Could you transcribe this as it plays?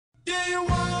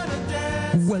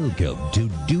Welcome to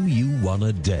Do You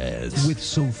Wanna Dance with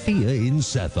Sophia in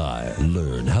Sapphire.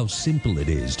 Learn how simple it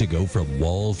is to go from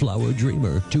wallflower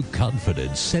dreamer to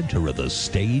confident center of the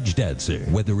stage dancer.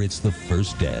 Whether it's the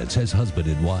first dance as husband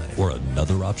and wife or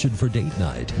another option for date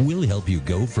night, we'll help you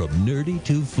go from nerdy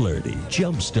to flirty,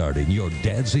 jump-starting your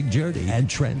dancing journey and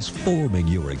transforming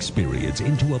your experience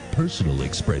into a personal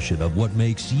expression of what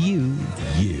makes you,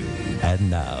 you. And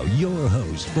now, your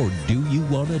host for Do You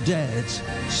Wanna Dance,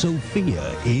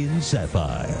 Sophia in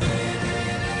Sapphire.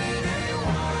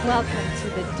 Welcome to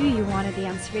the Do You Wanna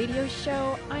Dance radio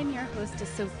show. I'm your hostess,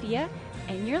 Sophia,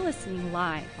 and you're listening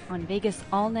live on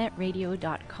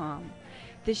VegasAllNetRadio.com.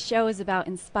 This show is about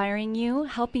inspiring you,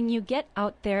 helping you get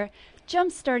out there,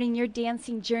 jump-starting your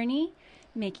dancing journey,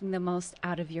 making the most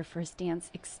out of your first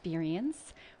dance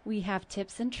experience. We have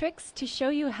tips and tricks to show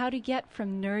you how to get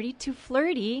from nerdy to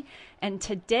flirty, and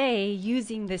today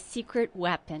using the secret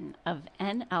weapon of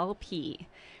NLP.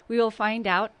 We will find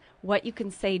out what you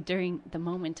can say during the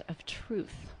moment of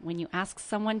truth when you ask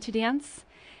someone to dance,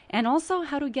 and also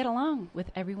how to get along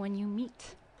with everyone you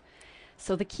meet.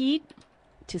 So the key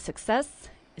to success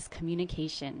is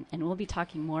communication, and we'll be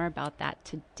talking more about that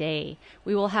today.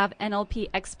 We will have NLP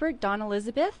expert Dawn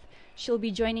Elyzabeth. She'll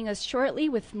be joining us shortly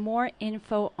with more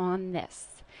info on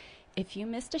this. If you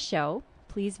missed a show,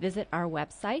 please visit our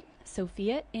website,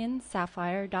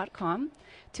 sophiainsapphire.com,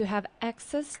 to have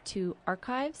access to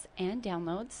archives and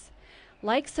downloads.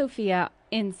 Like Sophia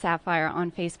in Sapphire on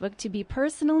Facebook to be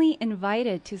personally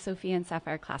invited to Sophia in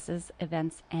Sapphire classes,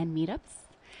 events, and meetups.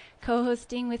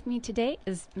 Co-hosting with me today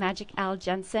is Magic Al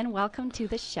Jensen. Welcome to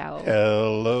the show.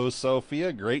 Hello,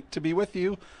 Sophia. Great to be with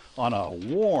you on a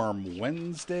warm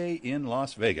Wednesday in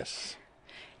Las Vegas.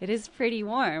 It is pretty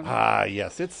warm. Ah,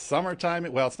 yes. It's summertime.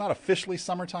 Well, it's not officially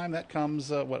summertime. That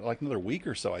comes, like another week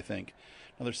or so, I think.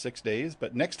 Another 6 days.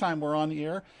 But next time we're on the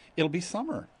air, it'll be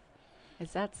summer.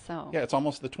 Is that so? Yeah, it's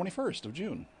almost the 21st of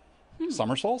June.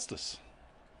 Summer solstice.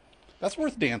 That's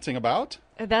worth dancing about.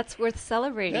 That's worth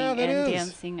celebrating and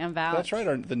dancing about. That's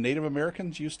right. The Native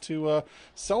Americans used to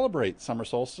celebrate summer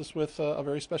solstice with a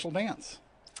very special dance.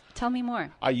 Tell me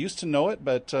more. I used to know it,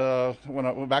 but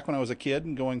back when I was a kid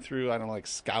and going through, I don't know, like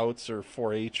Scouts or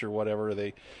 4-H or whatever,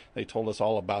 they told us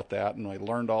all about that, and I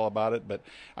learned all about it. But,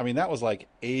 I mean, that was like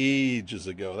ages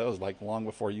ago. That was like long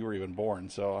before you were even born.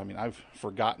 So, I mean, I've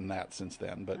forgotten that since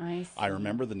then. But I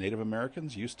remember the Native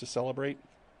Americans used to celebrate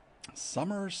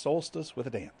summer solstice with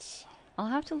a dance. I'll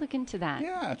have to look into that.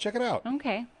 Yeah, check it out.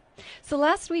 Okay. So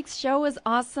last week's show was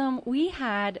awesome. We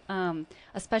had a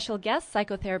special guest,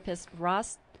 psychotherapist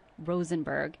Ross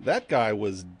Rosenberg. That guy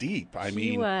was deep.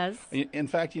 He was. In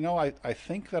fact, you know, I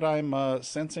think that I'm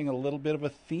sensing a little bit of a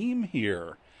theme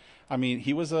here. I mean,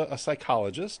 he was a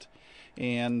psychologist,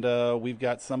 and we've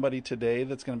got somebody today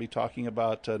that's going to be talking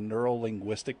about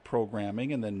neurolinguistic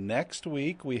programming. And then next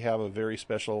week, we have a very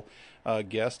special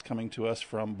guest coming to us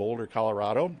from Boulder,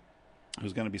 Colorado,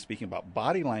 who's going to be speaking about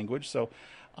body language. So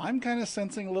I'm kind of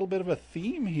sensing a little bit of a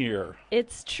theme here.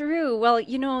 It's true. Well,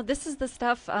 you know, this is the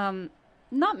stuff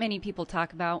not many people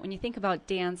talk about. When you think about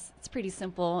dance, it's pretty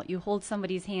simple. You hold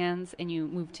somebody's hands and you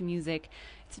move to music.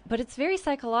 But it's very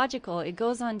psychological. It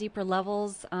goes on deeper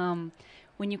levels. When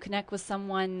you connect with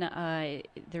someone,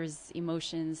 there's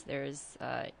emotions, there's,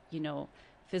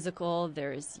 physical,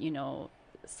 there's,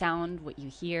 sound, what you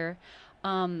hear.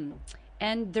 And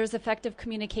there's effective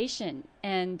communication.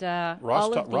 And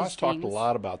Ross talked a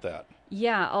lot about that.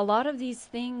 Yeah, a lot of these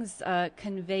things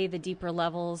convey the deeper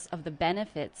levels of the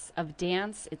benefits of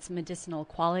dance, its medicinal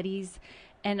qualities,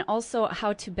 and also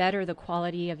how to better the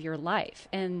quality of your life.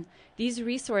 And these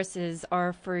resources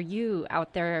are for you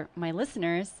out there, my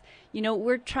listeners. You know,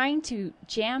 we're trying to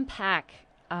jam-pack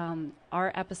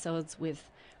our episodes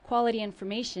with quality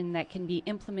information that can be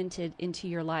implemented into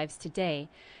your lives today.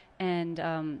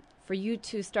 And for you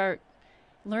to start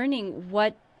learning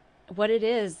what it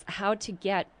is, how to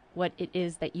get what it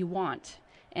is that you want.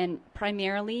 And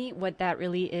primarily what that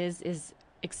really is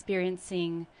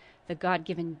experiencing the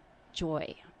God-given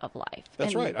joy of life.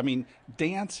 That's right. I mean,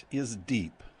 dance is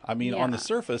deep. I mean, on the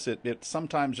surface, it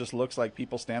sometimes just looks like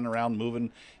people standing around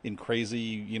moving in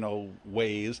crazy,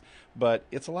 ways, but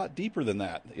it's a lot deeper than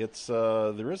that. It's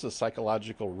there is a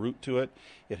psychological root to it.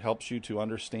 It helps you to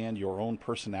understand your own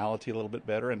personality a little bit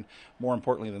better, and more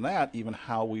importantly than that, even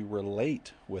how we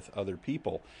relate with other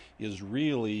people is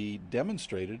really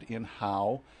demonstrated in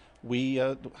how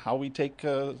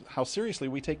seriously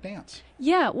we take dance.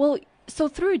 Yeah, well, so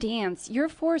through dance, you're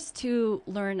forced to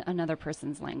learn another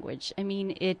person's language. I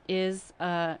mean, it is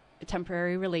a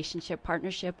temporary relationship,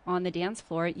 partnership on the dance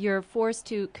floor. You're forced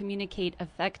to communicate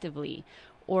effectively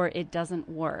or it doesn't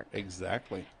work.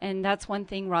 Exactly. And that's one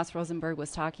thing Ross Rosenberg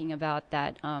was talking about,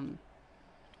 that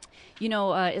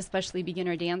especially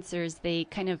beginner dancers, they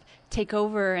kind of take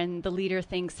over and the leader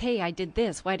thinks, hey, I did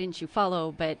this, why didn't you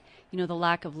follow? But, the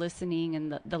lack of listening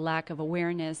and the lack of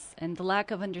awareness and the lack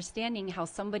of understanding how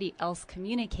somebody else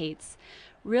communicates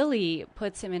really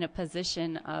puts him in a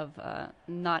position of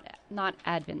not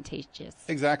advantageous.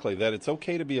 Exactly, that it's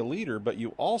okay to be a leader, but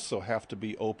you also have to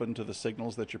be open to the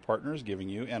signals that your partner is giving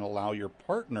you and allow your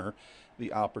partner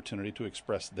the opportunity to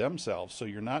express themselves. So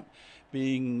you're not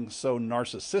being so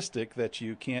narcissistic that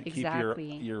you can't Exactly.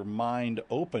 keep your mind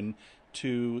open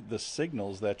to the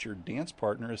signals that your dance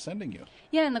partner is sending you.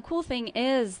 Yeah, and the cool thing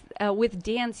is with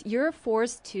dance, you're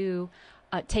forced to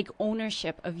take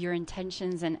ownership of your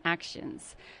intentions and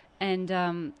actions.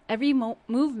 And every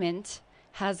movement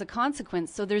has a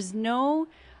consequence. So there's no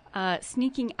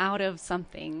sneaking out of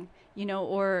something,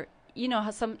 or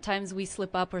how sometimes we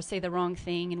slip up or say the wrong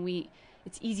thing, and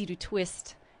it's easy to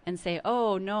twist and say,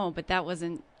 oh, no, but that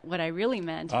wasn't what I really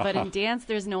meant. But in dance,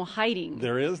 there's no hiding.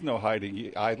 There is no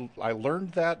hiding. I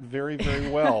learned that very, very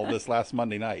well this last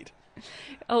Monday night.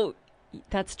 Oh,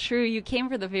 that's true. You came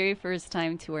for the very first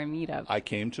time to our meetup. I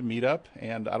came to meetup,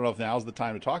 and I don't know if now's the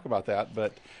time to talk about that,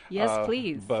 but yes,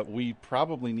 please. But we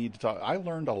probably need to talk. I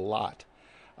learned a lot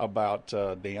about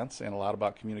dance and a lot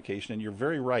about communication, and you're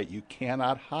very right. You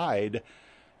cannot hide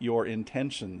your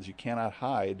intentions. You cannot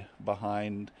hide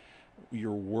behind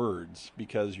your words,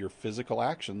 because your physical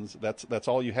actions, that's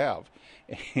all you have.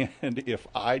 And if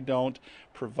I don't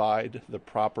provide the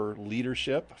proper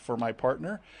leadership for my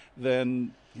partner,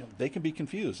 then they can be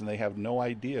confused and they have no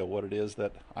idea what it is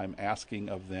that I'm asking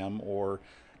of them, or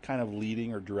kind of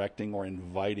leading or directing or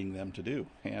inviting them to do.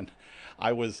 And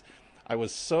I was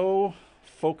so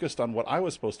focused on what I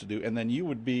was supposed to do, and then you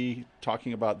would be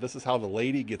talking about, this is how the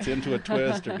lady gets into a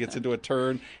twist or gets into a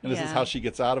turn, and this is how she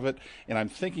gets out of it, and I'm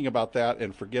thinking about that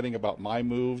and forgetting about my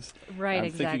moves. Right, I'm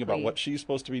exactly. thinking about what she's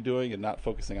supposed to be doing and not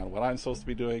focusing on what I'm supposed to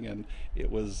be doing, and it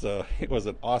was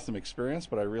an awesome experience.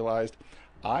 But I realized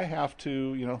I have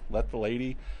to let the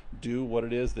lady do what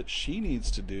it is that she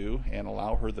needs to do and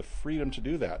allow her the freedom to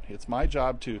do that. It's my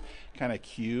job to kind of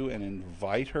cue and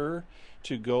invite her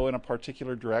to go in a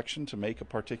particular direction, to make a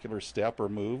particular step or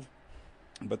move.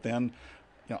 But then,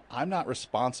 I'm not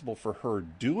responsible for her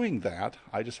doing that.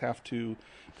 I just have to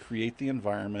create the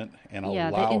environment and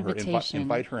allow her,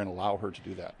 invite her and allow her to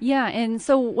do that. Yeah, and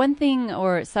so one thing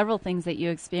or several things that you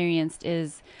experienced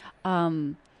is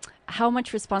how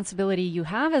much responsibility you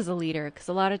have as a leader, because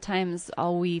a lot of times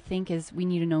all we think is we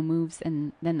need to know moves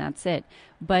and then that's it.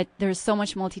 But there's so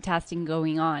much multitasking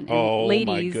going on. And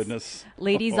my goodness.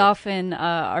 Ladies often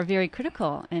are very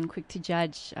critical and quick to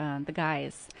judge the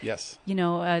guys. Yes. They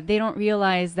don't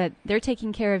realize that they're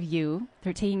taking care of you.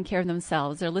 They're taking care of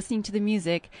themselves. They're listening to the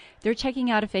music. They're checking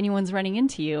out if anyone's running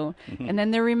into you. Mm-hmm. And then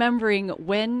they're remembering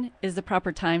when is the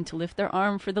proper time to lift their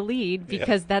arm for the lead,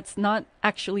 because that's not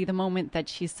actually the moment that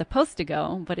she's supposed to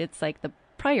go, but it's like the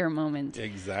prior moment.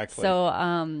 Exactly.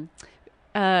 So,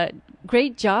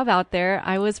 great job out there.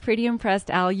 I was pretty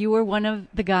impressed, Al. You were one of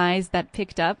the guys that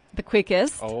picked up the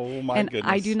quickest. Oh, my goodness.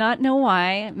 I do not know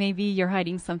why. Maybe you're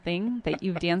hiding something that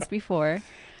you've danced before.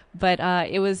 But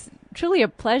it was truly a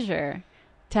pleasure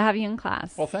to have you in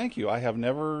class. Well, thank you. I have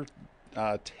never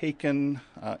taken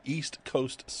East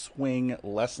Coast swing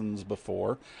lessons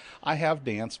before. I have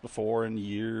danced before, and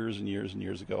years and years and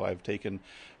years ago I've taken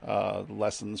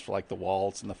lessons for like the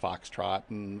waltz and the foxtrot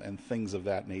and things of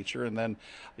that nature. And then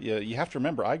you have to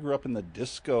remember, I grew up in the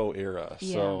disco era,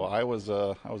 so I was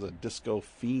a disco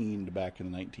fiend back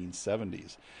in the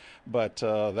 1970s. But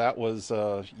that was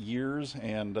years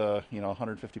and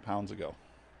 150 pounds ago.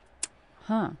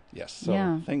 Huh. Yes.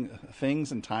 So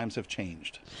things and times have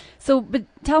changed. So, but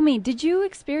tell me, did you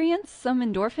experience some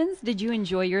endorphins? Did you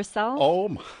enjoy yourself?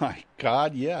 Oh my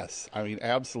God, yes. I mean,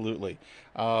 absolutely.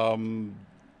 What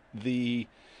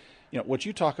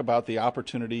you talk about, the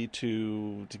opportunity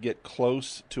to get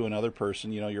close to another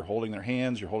person, you're holding their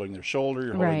hands, you're holding their shoulder,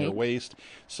 you're holding their waist.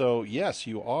 So yes,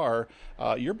 you are,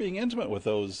 you're being intimate with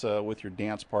those, with your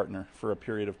dance partner for a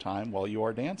period of time while you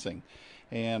are dancing.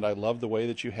 And I love the way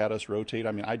that you had us rotate.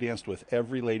 I mean, I danced with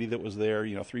every lady that was there,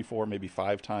 3, 4, maybe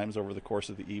 5 times over the course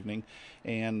of the evening.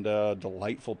 And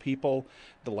delightful people,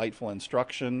 delightful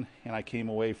instruction. And I came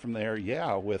away from there,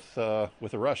 with a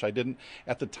rush. At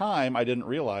the time, I didn't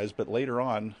realize, but later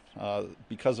on,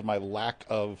 because of my lack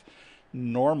of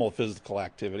normal physical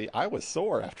activity, I was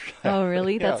sore after that. Oh,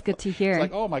 really? That's good to hear. It's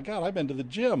like, oh my God, I've been to the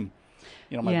gym.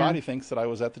 My body thinks that I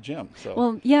was at the gym. So.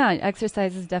 Well, yeah,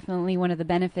 exercise is definitely one of the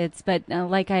benefits. But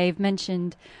like I've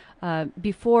mentioned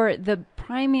before, the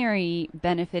primary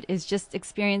benefit is just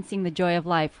experiencing the joy of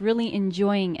life, really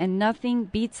enjoying, and nothing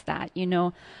beats that.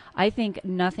 I think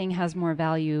nothing has more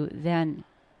value than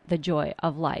the joy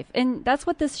of life. And that's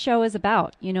what this show is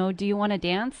about. Do you want to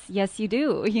dance? Yes, you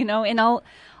do, and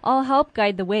I'll help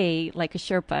guide the way like a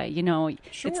Sherpa.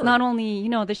 Sure. It's not only,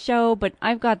 the show, but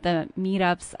I've got the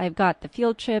meetups, I've got the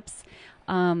field trips.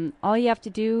 All you have to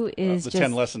do is the just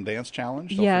 10-lesson dance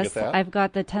challenge. Don't yes, forget that. I've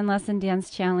got the 10-lesson dance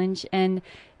challenge, and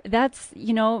that's,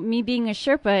 me being a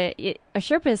Sherpa. A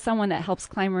Sherpa is someone that helps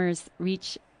climbers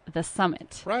reach the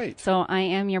summit. Right. So I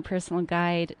am your personal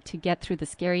guide to get through the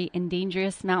scary and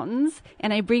dangerous mountains,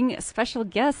 and I bring special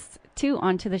guests too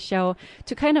onto the show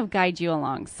to kind of guide you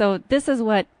along. So this is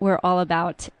what we're all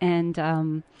about,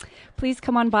 and please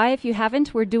come on by if you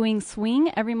haven't. We're doing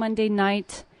swing every Monday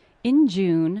night in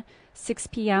June, 6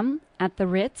 p.m. at the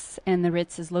Ritz, and the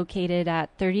Ritz is located at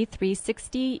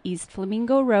 3360 East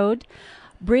Flamingo Road.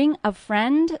 Bring a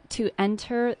friend to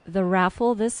enter the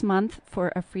raffle this month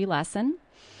for a free lesson.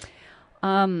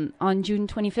 On June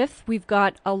 25th, we've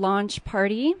got a launch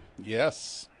party.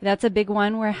 Yes. That's a big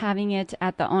one. We're having it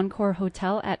at the Encore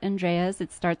Hotel at Andrea's.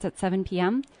 It starts at 7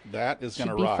 p.m. That is going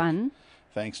to rock. rock. Fun.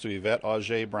 Thanks to Yvette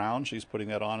Auger Brown. She's putting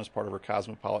that on as part of her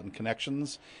Cosmopolitan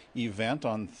Connections event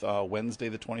on Wednesday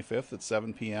the 25th at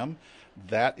 7 p.m.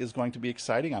 That is going to be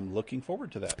exciting. I'm looking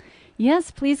forward to that.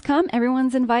 Yes, please come.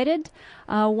 Everyone's invited.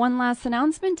 One last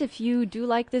announcement. If you do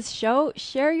like this show,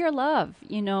 share your love.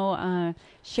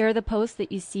 Share the post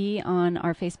that you see on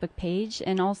our Facebook page,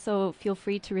 and also feel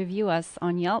free to review us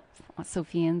on Yelp,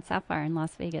 Sophia and Sapphire in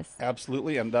Las Vegas.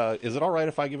 Absolutely. And is it all right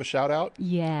if I give a shout out?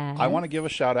 Yeah. I want to give a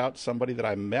shout out to somebody that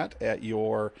I met at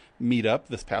your meetup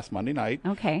this past Monday night.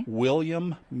 Okay.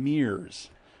 William Mears.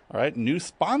 All right, new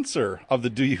sponsor of the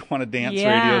Do You Want to Dance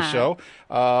radio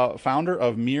show, founder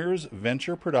of Mears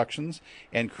Venture Productions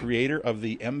and creator of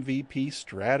the MVP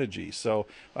strategy. So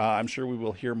I'm sure we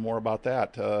will hear more about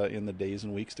that in the days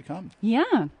and weeks to come.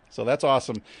 Yeah. So that's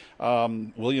awesome.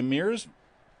 William Mears,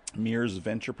 Mears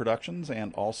Venture Productions,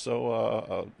 and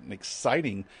also an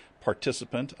exciting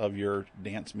participant of your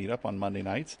dance meetup on Monday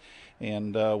nights.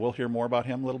 And we'll hear more about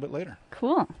him a little bit later.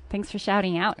 Cool. Thanks for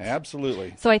shouting out.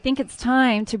 Absolutely. So I think it's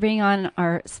time to bring on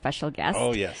our special guest.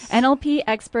 Oh, yes. NLP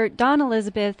expert Dawn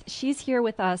Elyzabeth. She's here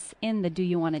with us in the Do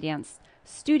You Want to Dance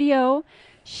studio.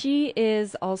 She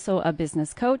is also a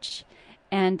business coach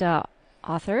and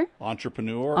author.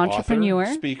 Entrepreneur,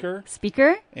 author,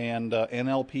 speaker, and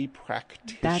NLP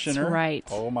practitioner. That's right.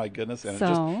 Oh, my goodness. And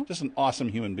just an awesome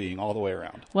human being all the way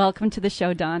around. Welcome to the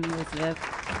show, Dawn Elyzabeth.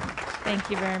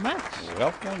 Thank you very much.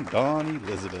 Welcome, Dawn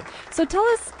Elyzabeth. So tell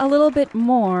us a little bit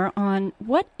more on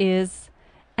what is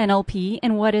NLP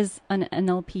and what is an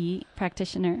NLP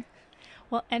practitioner?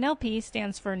 Well, NLP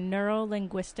stands for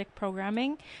Neurolinguistic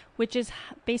Programming, which is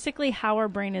basically how our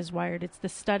brain is wired. It's the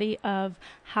study of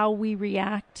how we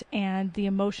react and the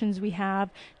emotions we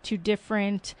have to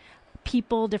different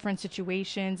people, different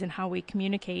situations, and how we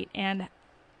communicate. And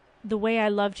the way I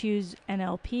love to use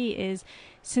NLP is,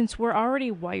 since we're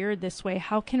already wired this way,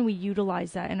 how can we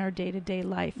utilize that in our day-to-day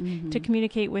life to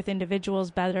communicate with individuals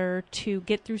better, to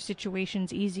get through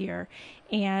situations easier?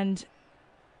 And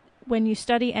when you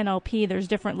study NLP, there's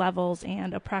different levels,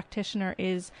 and a practitioner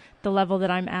is the level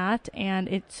that I'm at, and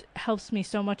it helps me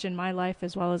so much in my life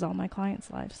as well as all my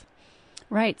clients' lives.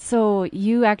 Right. So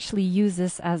you actually use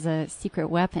this as a secret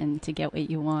weapon to get what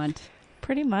you want.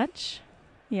 Pretty much.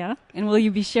 Yeah. And will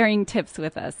you be sharing tips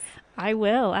with us? I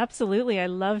will. Absolutely. I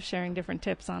love sharing different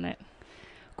tips on it.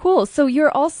 Cool. So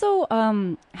you're also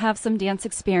have some dance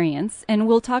experience, and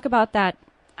we'll talk about that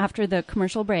after the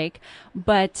commercial break.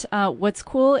 But what's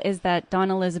cool is that Dawn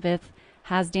Elyzabeth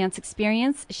has dance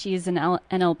experience. She's an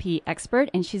NLP expert,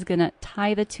 and she's going to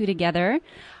tie the two together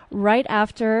right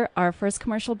after our first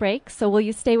commercial break. So will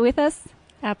you stay with us?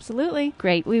 Absolutely.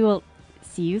 Great. We will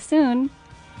see you soon.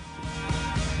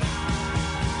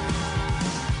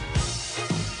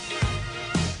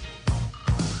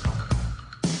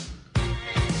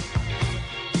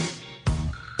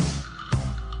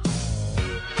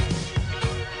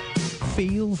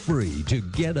 Feel free to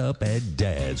get up and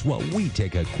dance while we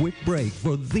take a quick break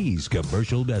for these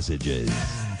commercial messages.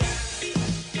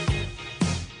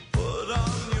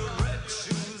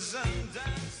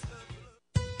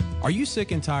 Are you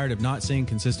sick and tired of not seeing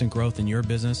consistent growth in your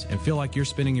business and feel like you're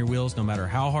spinning your wheels no matter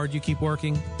how hard you keep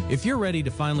working? If you're ready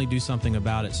to finally do something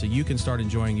about it so you can start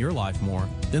enjoying your life more,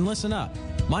 then listen up.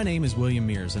 My name is William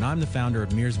Mears, and I'm the founder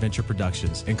of Mears Venture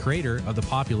Productions and creator of the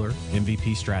popular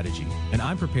MVP strategy. And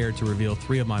I'm prepared to reveal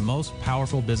 3 of my most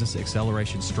powerful business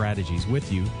acceleration strategies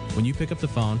with you when you pick up the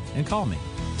phone and call me.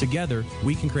 Together,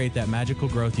 we can create that magical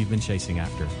growth you've been chasing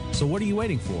after. So what are you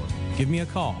waiting for? Give me a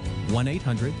call,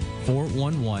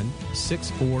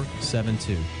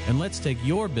 1-800-411-6472, and let's take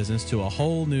your business to a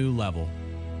whole new level.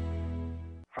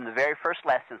 From the very first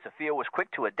lesson, Sophia was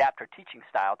quick to adapt her teaching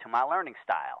style to my learning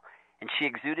style, and she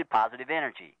exuded positive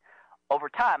energy. Over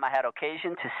time, I had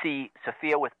occasion to see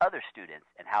Sophia with other students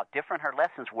and how different her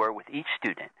lessons were with each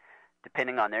student,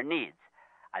 depending on their needs.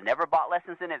 I never bought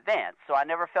lessons in advance, so I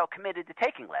never felt committed to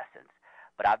taking lessons,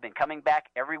 but I've been coming back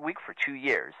every week for 2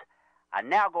 years. I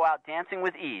now go out dancing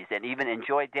with ease and even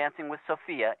enjoy dancing with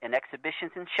Sophia in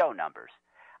exhibitions and show numbers.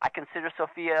 I consider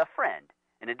Sophia a friend,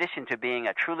 in addition to being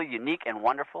a truly unique and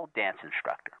wonderful dance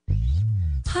instructor.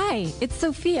 Hi, it's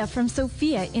Sophia from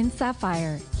Sophia in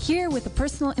Sapphire, here with a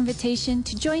personal invitation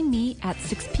to join me at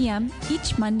 6 p.m.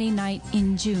 each Monday night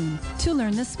in June to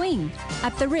learn the swing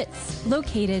at the Ritz,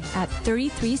 located at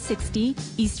 3360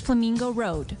 East Flamingo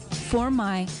Road, for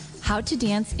my How to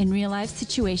Dance in Real Life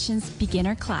Situations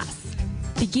beginner class.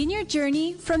 Begin your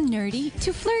journey from nerdy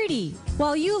to flirty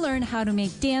while you learn how to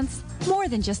make dance more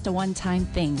than just a one-time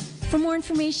thing. For more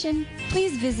information,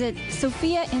 please visit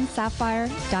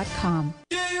sophiainsapphire.com.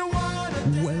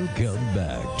 Welcome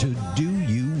back to Do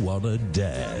You Wanna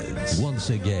Dance? Once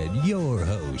again, your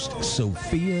host,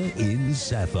 Sophia in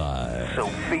Sapphire.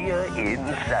 Sophia in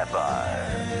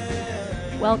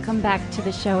Sapphire. Welcome back to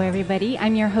the show, everybody.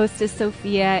 I'm your hostess,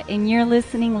 Sophia, and you're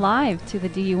listening live to the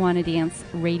Do You Wanna Dance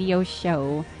radio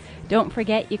show. Don't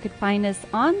forget, you could find us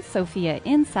on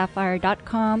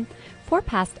sophiainsapphire.com for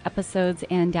past episodes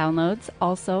and downloads.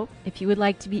 Also, if you would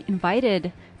like to be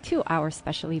invited to our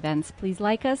special events, please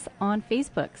like us on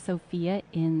Facebook, Sophia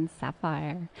in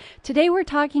Sapphire. Today we're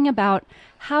talking about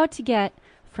how to get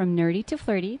from nerdy to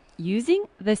flirty using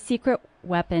the secret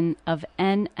weapon of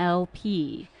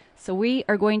NLP. So we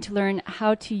are going to learn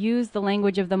how to use the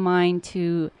language of the mind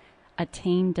to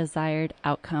attain desired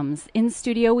outcomes. In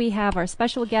studio we have our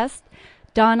special guest,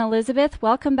 Dawn Elyzabeth.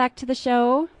 Welcome back to the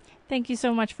show. Thank you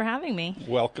so much for having me.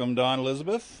 Welcome, Dawn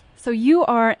Elyzabeth. So you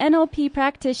are NLP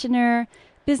practitioner,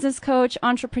 business coach,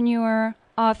 entrepreneur,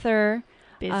 author.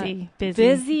 Busy,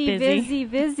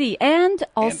 and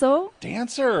also And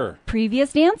dancer.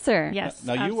 Previous dancer. Yes,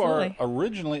 Now you absolutely. are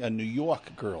originally a New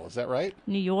York girl, is that right?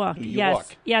 New York. New Yes.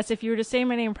 York. Yes, if you were to say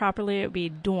my name properly, it would be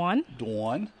Dawn.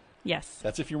 Dawn. Yes.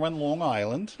 That's if you're on Long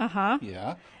Island. Uh-huh.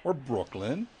 Yeah. Or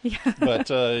Brooklyn. Yeah. But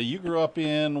you grew up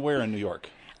in where in New York?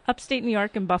 Upstate New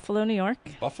York in Buffalo, New York.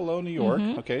 Buffalo, New York.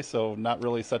 Mm-hmm. Okay, so not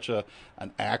really such an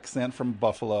accent from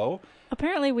Buffalo.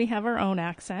 Apparently we have our own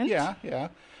accent. Yeah, yeah.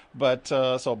 But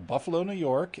so Buffalo, New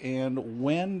York. And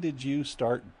when did you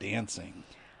start dancing?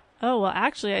 Oh, well,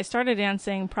 actually, I started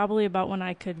dancing probably about when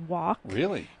I could walk.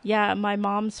 Really? Yeah, my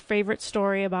mom's favorite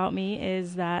story about me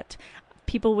is that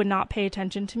people would not pay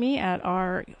attention to me at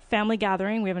our family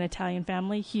gathering. We have an Italian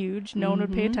family, huge. No one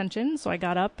would pay attention. So I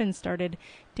got up and started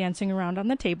dancing around on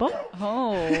the table.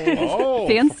 Oh.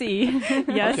 Fancy.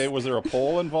 Yes. Okay, was there a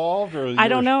pole involved? Or I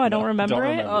don't know. I don't No, remember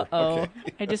it. Okay.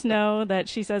 I just know that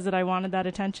she says that I wanted that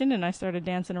attention, and I started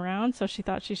dancing around, so she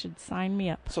thought she should sign me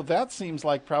up. So that seems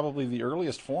like probably the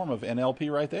earliest form of NLP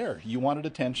right there. You wanted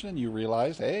attention, and you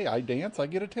realized, hey, I dance, I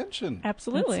get attention.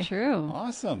 Absolutely. That's true.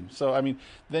 Awesome. So,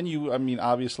 then you,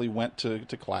 obviously went to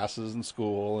classes in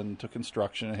school and took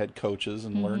instruction and had coaches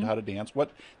and learned how to dance.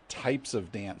 What types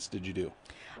of dance did you do?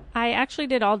 I actually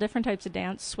did all different types of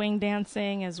dance, swing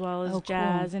dancing as well as Oh, cool.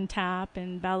 jazz and tap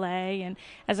and ballet. And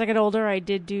as I got older, I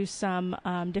did do some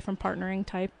different partnering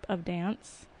type of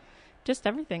dance. Just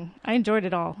everything. I enjoyed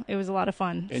it all. It was a lot of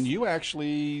fun. And you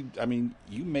actually,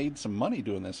 you made some money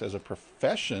doing this as a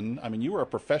profession. You were a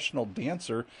professional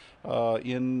dancer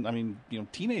in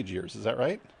teenage years. Is that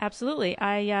right? Absolutely.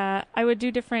 I would do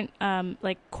different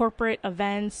like corporate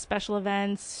events, special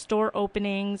events, store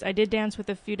openings. I did dance with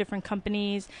a few different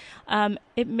companies.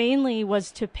 It mainly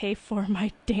was to pay for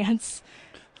my dance.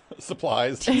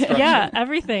 Supplies. Yeah,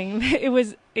 everything.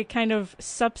 It kind of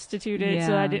substituted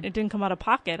so Yeah. it didn't come out of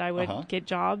pocket. I would get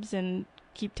jobs and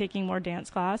keep taking more dance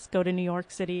class, go to New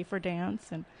York City for dance.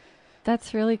 And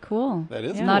That's really cool. That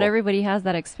is Not cool. everybody has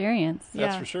that experience.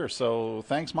 That's Yeah. for sure. So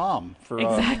thanks, Mom, for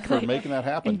Exactly. making that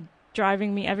happen. And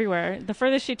driving me everywhere. The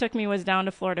furthest she took me was down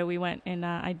to Florida. We went and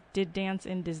I did dance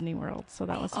in Disney World, so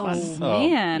that was fun. Oh,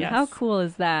 man. Yes. How cool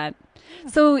is that?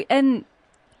 So, and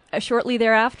shortly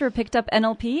thereafter picked up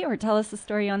NLP, or tell us the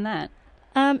story on that.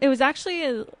 It was actually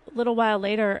a little while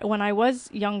later. When I was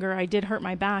younger, I did hurt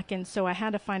my back, and so I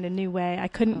had to find a new way. I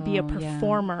couldn't be a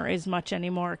performer as much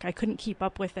anymore. I couldn't keep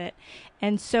up with it.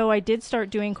 And so I did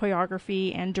start doing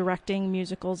choreography and directing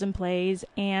musicals and plays,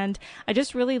 and I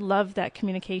just really loved that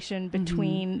communication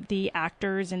between the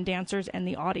actors and dancers and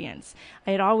the audience.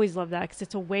 I had always loved that because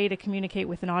it's a way to communicate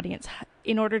with an audience.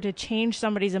 In order to change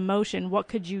somebody's emotion, what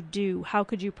could you do? How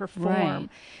could you perform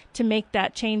to make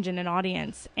that change in an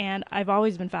audience? And I've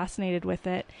always been fascinated with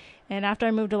it. And after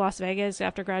I moved to Las Vegas,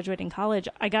 after graduating college,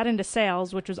 I got into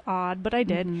sales, which was odd, but I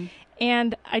did.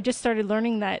 And I just started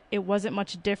learning that it wasn't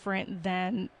much different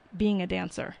than being a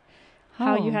dancer.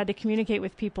 How you had to communicate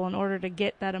with people in order to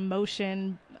get that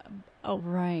emotion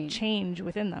change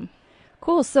within them.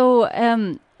 Cool.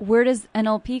 So where does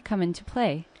NLP come into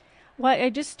play? Well, I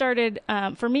just started,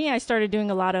 for me, I started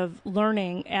doing a lot of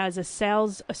learning as a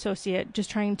sales associate, just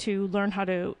trying to learn how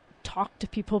to talk to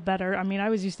people better. I mean, I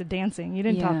was used to dancing. You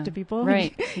didn't talk to people.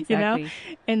 Right. Exactly. You know?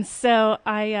 And so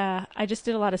I just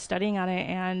did a lot of studying on it.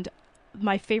 And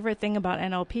my favorite thing about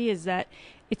NLP is that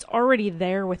it's already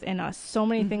there within us. So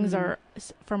many things are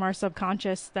from our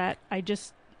subconscious that I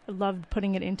just loved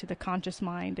putting it into the conscious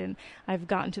mind, and I've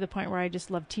gotten to the point where I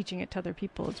just love teaching it to other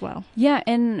people as well. Yeah,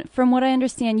 and from what I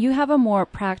understand, you have a more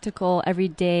practical,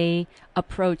 everyday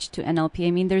approach to NLP.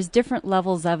 I mean, there's different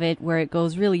levels of it where it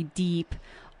goes really deep,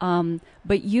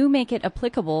 but you make it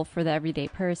applicable for the everyday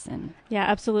person. Yeah,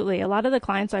 absolutely. A lot of the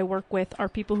clients I work with are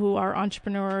people who are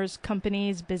entrepreneurs,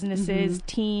 companies, businesses,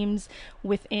 teams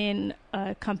within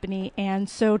a company. And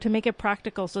so to make it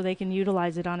practical so they can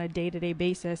utilize it on a day-to-day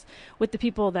basis with the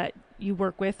people that you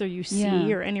work with or you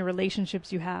see or any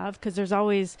relationships you have, because there's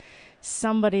always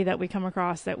somebody that we come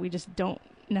across that we just don't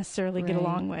necessarily get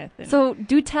along with. And so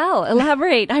do tell,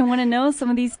 elaborate. I want to know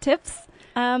some of these tips.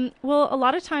 Well, a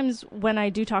lot of times when I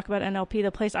do talk about NLP,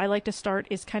 the place I like to start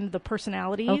is kind of the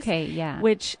personalities. Okay, yeah.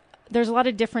 Which there's a lot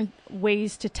of different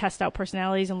ways to test out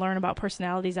personalities and learn about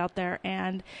personalities out there.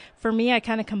 And for me, I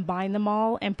kind of combine them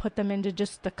all and put them into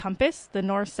just the compass, the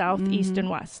north, south, east, and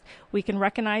west. We can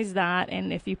recognize that.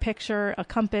 And if you picture a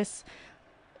compass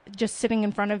just sitting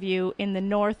in front of you, in the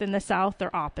north and the south,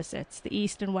 they're opposites. The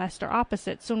east and west are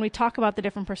opposites. So when we talk about the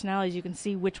different personalities, you can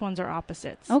see which ones are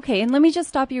opposites. Okay, and let me just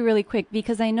stop you really quick,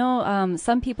 because I know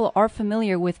some people are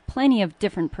familiar with plenty of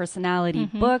different personality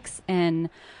books and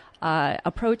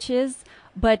approaches,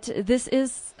 but this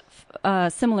is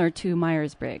similar to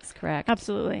Myers-Briggs, correct?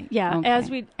 Absolutely. Yeah.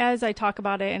 Okay. As I talk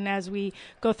about it and as we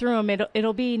go through them,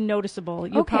 it'll be noticeable.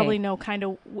 You'll probably know kind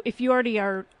of, if you already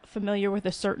are familiar with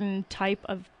a certain type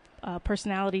of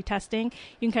personality testing,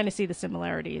 you can kind of see the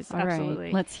similarities. All Absolutely.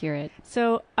 Right. Let's hear it.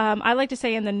 So I like to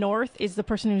say in the north is the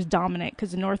person who's dominant,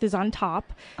 because the north is on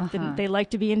top. They like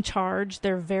to be in charge.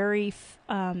 They're very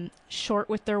short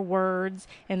with their words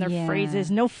and their phrases.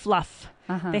 No fluff.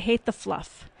 They hate the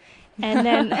fluff. And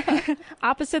then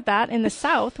opposite that in the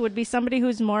south would be somebody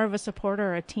who's more of a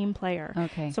supporter or a team player.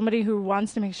 Okay. Somebody who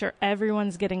wants to make sure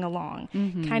everyone's getting along.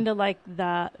 Kind of like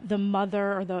the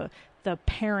mother or the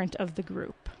parent of the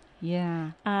group.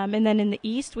 Yeah. And then in the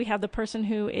east, we have the person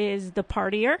who is the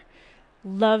partier,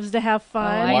 loves to have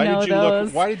fun. Why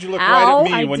did you look right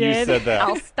at me when you said that?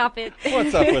 I'll stop it.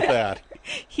 What's up with that?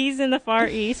 He's in the far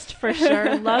east for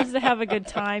sure. Loves to have a good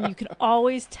time. You can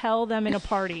always tell them in a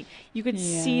party. You could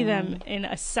see them in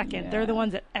a second. They're the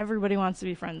ones that everybody wants to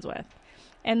be friends with.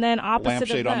 And then opposite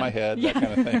lampshade of them, on my head, that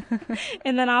kind of thing.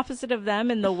 And then opposite of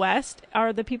them in the west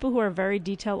are the people who are very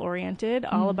detail oriented,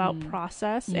 all about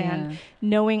process and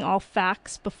knowing all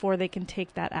facts before they can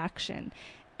take that action.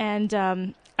 And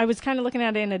I was kind of looking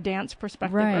at it in a dance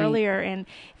perspective earlier, and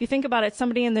if you think about it,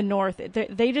 somebody in the north,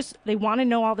 they want to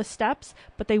know all the steps,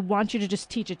 but they want you to just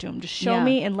teach it to them. Just show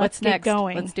me and let's get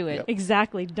going. Let's do it. Yep.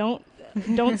 Exactly. Don't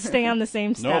stay on the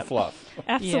same step. No fluff.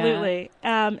 Absolutely.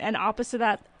 And opposite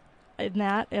that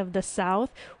of the south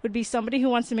would be somebody who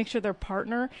wants to make sure their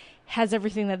partner has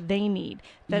everything that they need,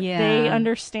 that they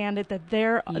understand it, that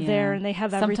they're there and they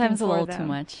have everything Sometimes for a little them. too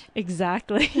much.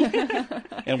 Exactly.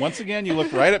 And once again, you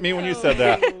looked right at me when you said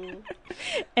that.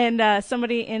 And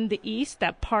somebody in the east,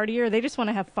 that partier, they just want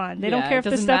to have fun. They don't care if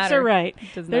the steps are right.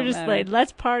 They're just like,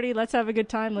 let's party, let's have a good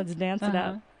time, let's dance it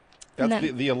up.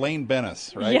 That's the Elaine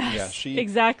Bennis, right? Yes, yeah, she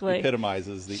exactly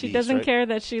epitomizes the She East, doesn't right? care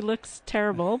that she looks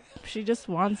terrible. She just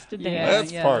wants to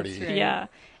dance. Let's party. Right. Yeah.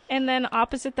 And then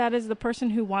opposite that is the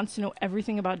person who wants to know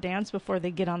everything about dance before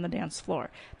they get on the dance floor.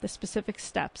 The specific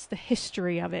steps, the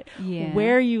history of it,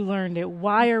 where you learned it,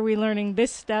 why are we learning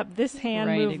this step, this hand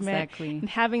movement, and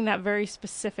having that very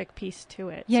specific piece to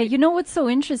it. Yeah, you know what's so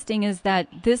interesting is that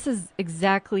this is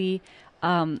exactly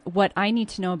what I need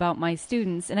to know about my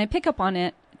students, and I pick up on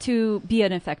it to be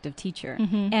an effective teacher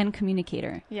and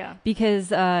communicator. Yeah.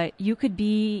 Because you could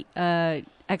be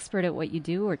expert at what you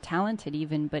do or talented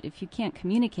even, but if you can't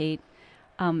communicate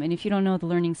and if you don't know the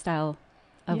learning style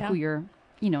of who you're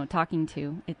talking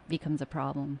to, it becomes a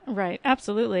problem. Right,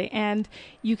 absolutely. And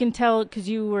you can tell, because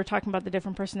you were talking about the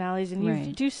different personalities, and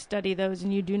you do study those,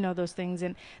 and you do know those things,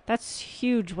 and that's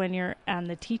huge when you're on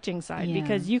the teaching side,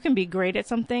 because you can be great at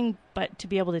something, but to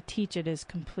be able to teach it is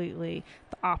completely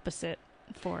the opposite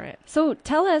for it. So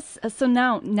tell us, so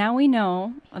now we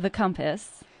know the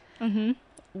compass.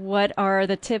 What are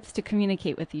the tips to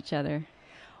communicate with each other?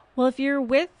 Well, if you're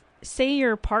with, say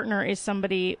your partner is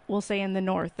somebody, we'll say in the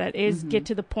north, that is get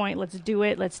to the point, let's do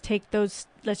it, let's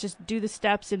just do the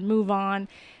steps and move on,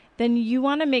 then you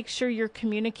want to make sure you're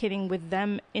communicating with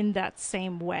them in that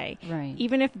same way. Right.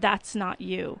 Even if that's not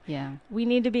you. Yeah. We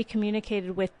need to be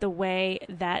communicated with the way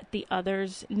that the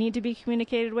others need to be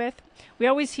communicated with. We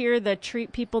always hear the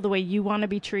treat people the way you want to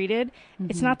be treated.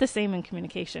 It's not the same in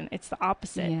communication. It's the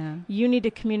opposite. Yeah. You need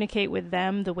to communicate with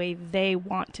them the way they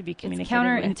want to be communicated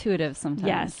It's counterintuitive sometimes.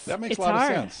 Yes. That makes a lot of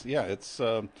sense. Yeah, it's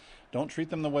don't treat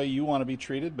them the way you want to be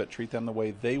treated, but treat them the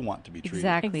way they want to be treated.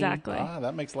 Exactly.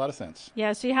 That makes a lot of sense.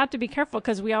 Yeah, so you have to be careful,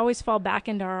 because we always fall back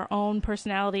into our own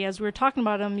personality. As we were talking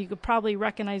about them, you could probably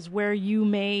recognize where you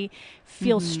may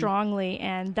feel strongly,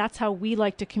 and that's how we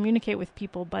like to communicate with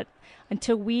people. But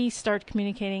until we start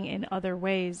communicating in other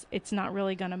ways, it's not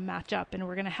really going to match up, and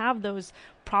we're going to have those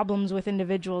problems with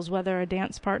individuals, whether a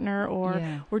dance partner or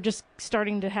we're just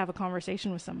starting to have a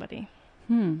conversation with somebody.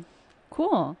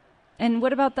 Cool. And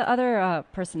what about the other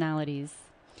personalities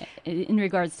in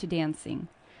regards to dancing?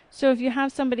 So if you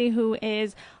have somebody who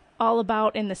is all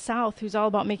about, in the South, who's all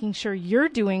about making sure you're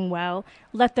doing well,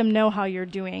 let them know how you're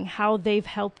doing, how they've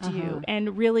helped you,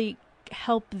 and really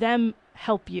help them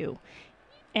help you.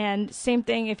 And same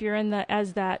thing if you're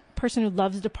as that person who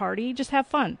loves to party, just have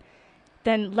fun.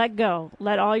 Then let go.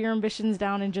 Let all your ambitions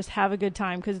down and just have a good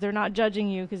time, because they're not judging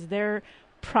you, because they're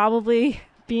probably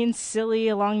being silly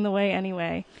along the way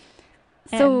anyway.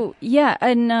 So,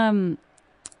 and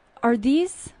are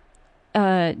these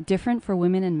different for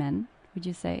women and men, would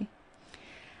you say?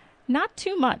 Not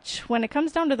too much. When it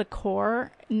comes down to the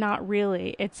core, not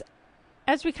really. It's,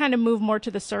 as we kind of move more to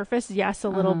the surface, yes, a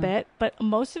little bit, but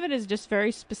most of it is just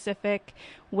very specific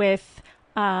with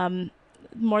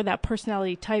more that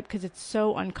personality type, because it's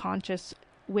so unconscious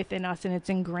within us, and it's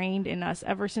ingrained in us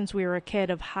ever since we were a kid,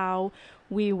 of how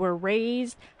we were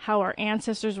raised, how our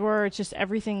ancestors were. It's just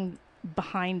everything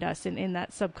behind us and in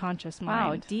that subconscious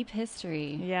mind. Wow, deep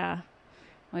history. Yeah.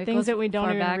 Well, things that we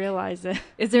don't even realize.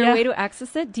 Is there a way to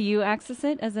access it? Do you access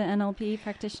it as an NLP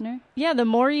practitioner? Yeah, the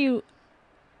more you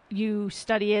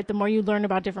study it, the more you learn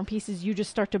about different pieces, you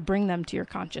just start to bring them to your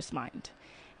conscious mind.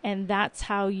 And that's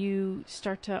how you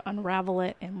start to unravel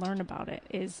it and learn about it.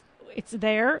 It's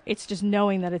there. It's just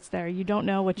knowing that it's there. You don't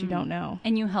know what you don't know.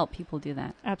 And you help people do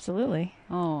that. Absolutely.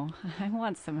 Oh, I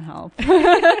want some help.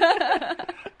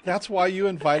 That's why you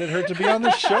invited her to be on the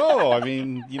show. I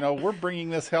mean, we're bringing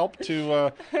this help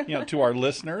to, to our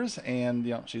listeners, and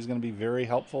she's going to be very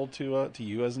helpful to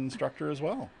you as an instructor as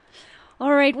well.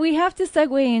 All right, we have to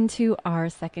segue into our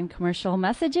second commercial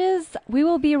messages. We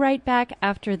will be right back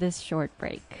after this short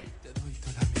break.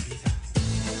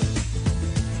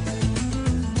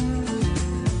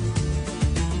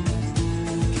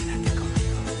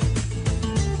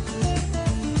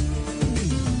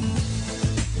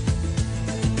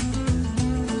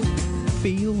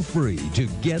 Feel free to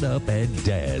get up and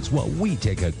dance while we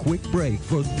take a quick break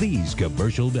for these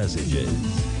commercial messages.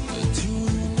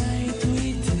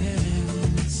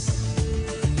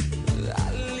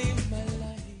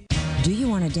 Do You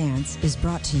Want to Dance is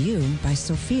brought to you by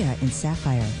Sophia in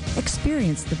Sapphire.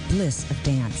 Experience the bliss of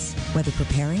dance, whether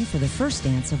preparing for the first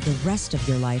dance of the rest of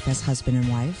your life as husband and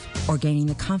wife, or gaining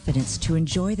the confidence to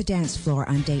enjoy the dance floor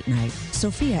on date night.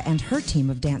 Sophia and her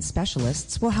team of dance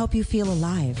specialists will help you feel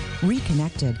alive,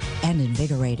 reconnected, and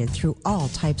invigorated through all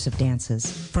types of dances.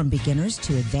 From beginners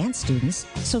to advanced students,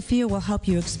 Sophia will help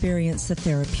you experience the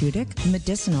therapeutic,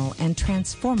 medicinal, and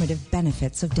transformative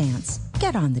benefits of dance.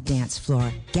 Get on the dance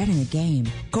floor. Get in a game.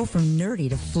 Go from nerdy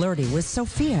to flirty with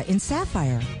Sophia in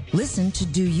Sapphire. Listen to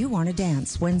Do You Want to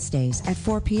Dance Wednesdays at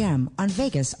 4 p.m. on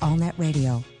Vegas AllNet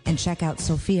Radio. And check out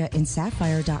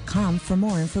SophiaInSapphire.com for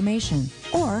more information.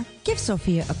 Or give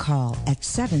Sophia a call at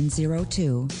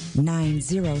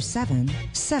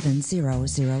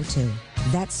 702-907-7002.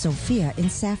 That's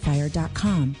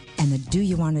SophiaInSapphire.com. And the Do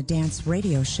You Want to Dance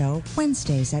radio show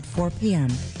Wednesdays at 4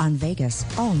 p.m. on Vegas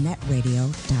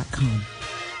AllNetRadio.com.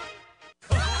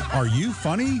 Are you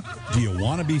funny? Do you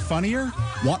want to be funnier?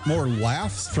 Want more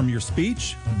laughs from your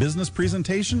speech, business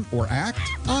presentation, or act?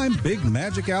 I'm Big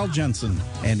Magic Al Jensen,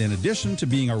 and in addition to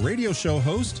being a radio show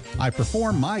host, I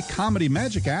perform my comedy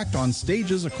magic act on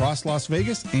stages across Las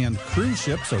Vegas and cruise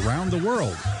ships around the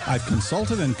world. I've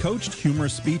consulted and coached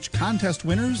humorous speech contest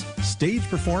winners, stage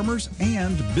performers,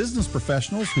 and business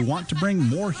professionals who want to bring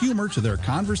more humor to their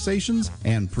conversations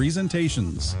and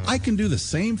presentations. I can do the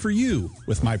same for you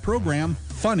with my program,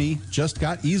 Funny Just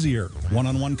Got Easier.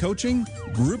 One-on-one coaching,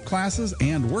 group classes,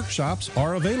 and workshops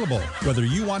are available. Whether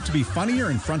you want to be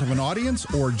funnier in front of an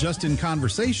audience or just in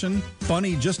conversation,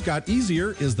 Funny Just Got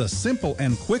Easier is the simple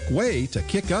and quick way to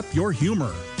kick up your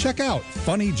humor. Check out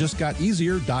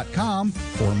funnyjustgoteasier.com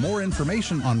for more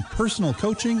information on personal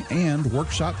coaching and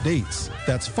workshop dates.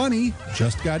 That's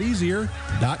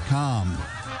funnyjustgoteasier.com.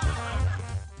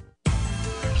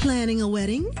 Planning a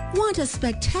wedding? Want a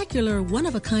spectacular,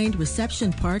 one-of-a-kind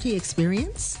reception party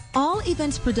experience? All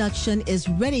Events Production is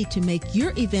ready to make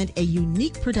your event a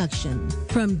unique production.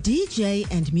 From DJ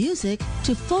and music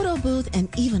to photo booth and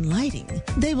even lighting,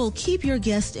 they will keep your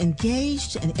guests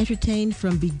engaged and entertained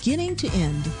from beginning to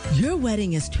end. Your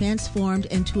wedding is transformed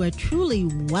into a truly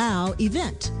wow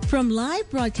event. From live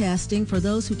broadcasting for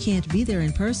those who can't be there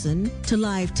in person, to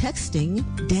live texting,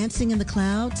 dancing in the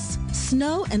clouds,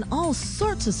 snow, and all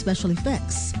sorts of special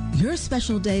effects. Your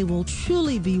special day will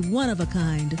truly be one of a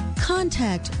kind.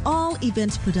 Contact All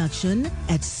Events Production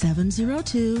at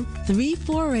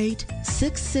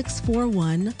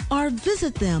 702-348-6641 or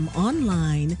visit them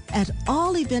online at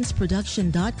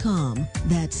alleventsproduction.com.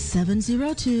 That's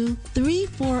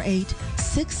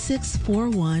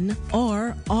 702-348-6641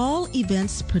 or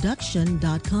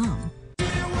alleventsproduction.com.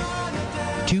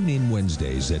 Tune in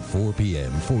Wednesdays at 4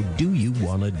 p.m. for Do You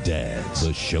Wanna Dance?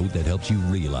 The show that helps you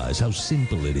realize how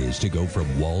simple it is to go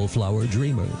from wallflower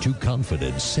dreamer to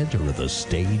confident center of the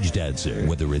stage dancer.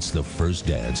 Whether it's the first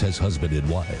dance as husband and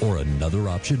wife or another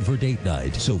option for date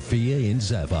night, Sophia in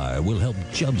Sapphire will help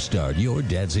jumpstart your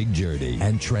dancing journey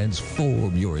and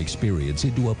transform your experience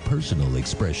into a personal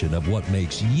expression of what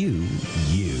makes you,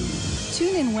 you.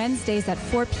 Tune in Wednesdays at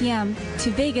 4 p.m.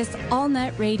 to Vegas All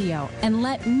Net Radio and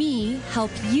let me help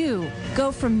you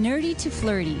go from nerdy to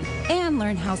flirty and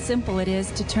learn how simple it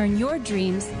is to turn your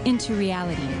dreams into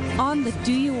reality on the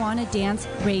Do You Wanna Dance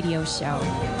radio show.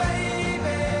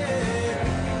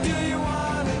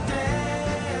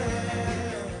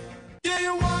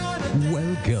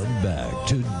 Welcome back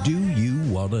to Do You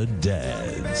Wanna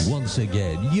Dance? Once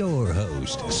again, your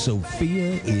host,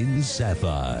 Sophia in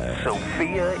Sapphire.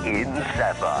 Sophia in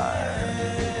Sapphire.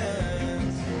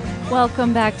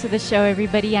 Welcome back to the show,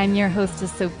 everybody. I'm your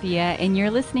hostess, Sophia, and you're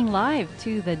listening live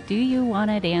to the Do You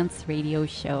Wanna Dance radio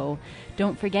show.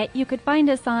 Don't forget, you could find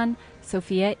us on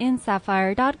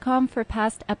SophiaInSapphire.com for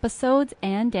past episodes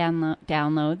and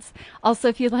downloads. Also,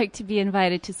 if you'd like to be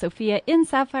invited to Sophia in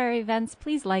Sapphire events,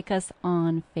 please like us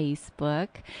on Facebook.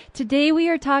 Today, we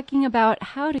are talking about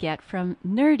how to get from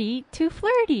nerdy to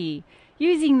flirty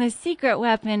using the secret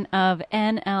weapon of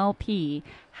NLP.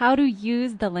 How to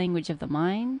use the language of the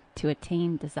mind to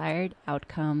attain desired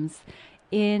outcomes.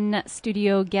 In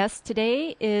studio guest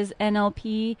today is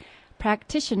NLP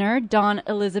practitioner Dawn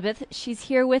Elyzabeth. She's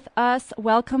here with us.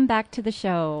 Welcome back to the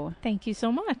show. Thank you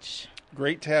so much.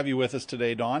 Great to have you with us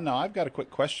today, Dawn. Now, I've got a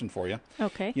quick question for you.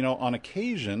 Okay. You know, on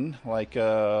occasion, like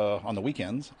on the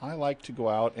weekends, I like to go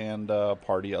out and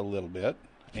party a little bit.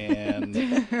 And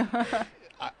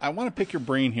I want to pick your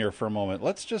brain here for a moment.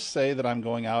 Let's just say that I'm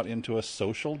going out into a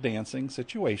social dancing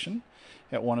situation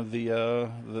at one of the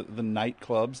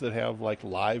nightclubs that have like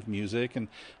live music, and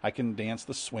I can dance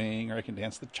the swing or I can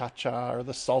dance the cha-cha or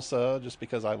the salsa just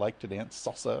because I like to dance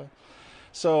salsa.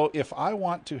 So if I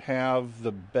want to have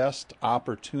the best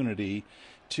opportunity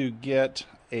to get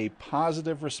a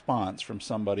positive response from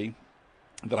somebody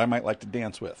that I might like to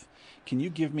dance with, can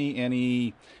you give me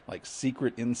any like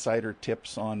secret insider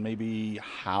tips on maybe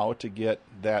how to get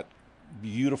that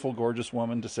beautiful, gorgeous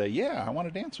woman to say, yeah, I want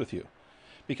to dance with you?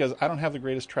 Because I don't have the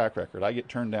greatest track record. I get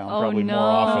turned down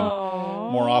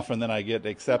more often than I get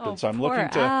accepted. So I'm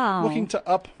looking to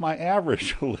up my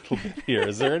average a little bit here.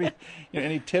 Is there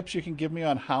any tips you can give me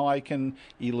on how I can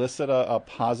elicit a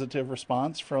positive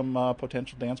response from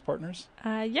potential dance partners?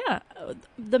 Yeah.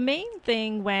 The main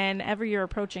thing whenever you're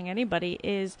approaching anybody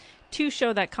is to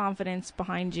show that confidence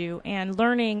behind you, and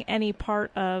learning any part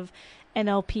of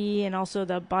NLP and also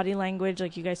the body language,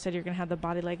 like you guys said, you're going to have the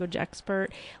body language expert.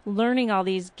 Learning all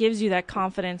these gives you that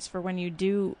confidence for when you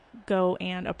do go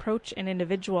and approach an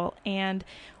individual. And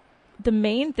the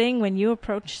main thing when you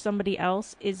approach somebody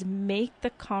else is make the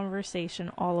conversation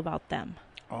all about them.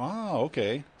 Oh,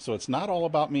 okay. So it's not all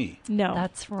about me. No.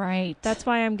 That's right. That's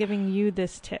why I'm giving you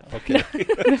this tip. Okay.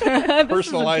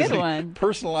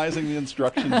 Personalizing the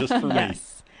instruction just for me.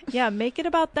 Yeah, make it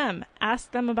about them.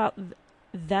 Ask them about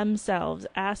themselves.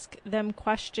 Ask them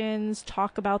questions.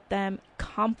 Talk about them.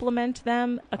 Compliment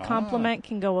them. A compliment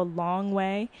can go a long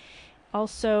way.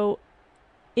 Also,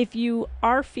 if you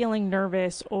are feeling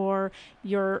nervous or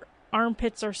your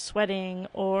armpits are sweating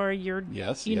or your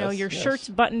shirt's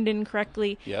buttoned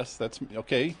incorrectly. Yes, that's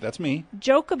okay. That's me.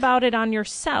 Joke about it on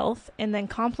yourself and then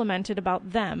compliment it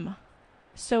about them.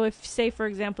 So if, say, for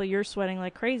example, you're sweating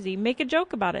like crazy, make a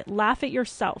joke about it. Laugh at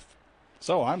yourself.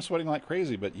 So I'm sweating like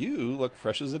crazy, but you look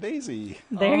fresh as a daisy.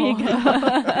 There you go.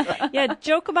 Yeah,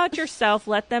 joke about yourself.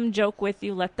 Let them joke with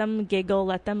you. Let them giggle.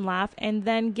 Let them laugh. And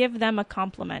then give them a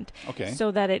compliment. Okay.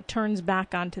 So that it turns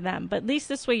back onto them. But at least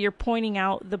this way you're pointing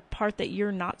out the part that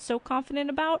you're not so confident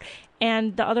about,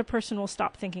 and the other person will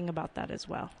stop thinking about that as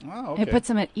well. Oh, okay. It puts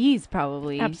them at ease,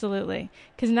 probably. Absolutely.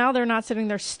 Because now they're not sitting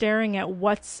there staring at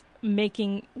what's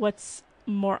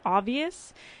more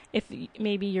obvious. If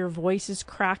maybe your voice is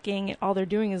cracking, all they're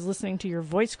doing is listening to your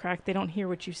voice crack. They don't hear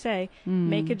what you say.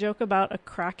 Make a joke about a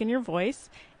crack in your voice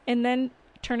and then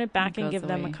turn it back and give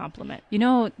them a compliment. You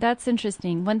know, that's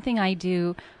interesting. One thing I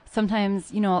do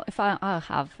sometimes, if I'll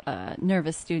have a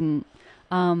nervous student,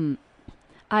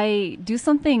 I do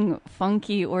something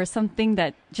funky or something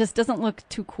that just doesn't look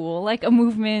too cool, like a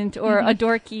movement or a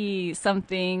dorky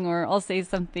something, or I'll say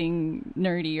something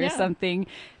nerdy or something.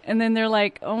 And then they're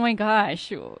like, oh my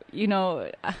gosh,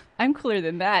 I'm cooler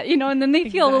than that, and then they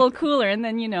feel a little cooler, and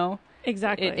then,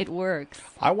 Exactly. It works.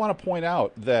 I want to point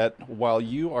out that while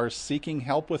you are seeking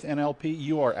help with NLP,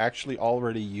 you are actually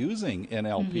already using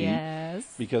NLP.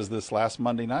 Yes. Because this last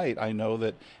Monday night, I know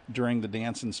that during the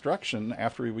dance instruction,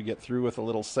 after we would get through with a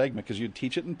little segment, because you'd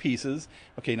teach it in pieces.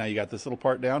 Okay, now you got this little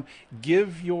part down.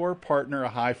 Give your partner a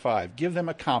high five. Give them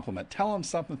a compliment. Tell them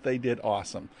something that they did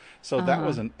awesome. So that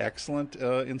was an excellent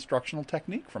instructional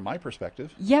technique from my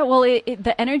perspective. Yeah, well,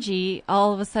 the energy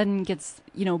all of a sudden gets,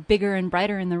 bigger and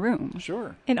brighter in the room.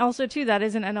 Sure. And also, too, that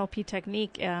is an NLP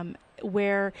technique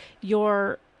where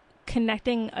you're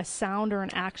connecting a sound or an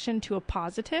action to a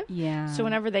positive. Yeah. So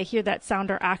whenever they hear that sound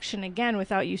or action again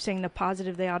without you saying the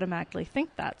positive, they automatically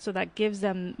think that. So that gives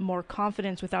them more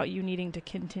confidence without you needing to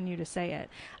continue to say it.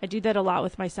 I do that a lot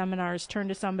with my seminars. Turn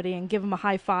to somebody and give them a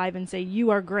high five and say, "You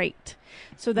are great."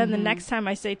 So then the next time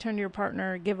I say, turn to your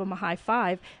partner, give them a high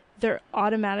five, they're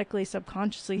automatically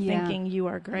subconsciously thinking you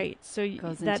are great. So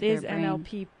that is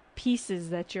NLP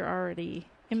pieces that you're already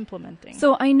implementing.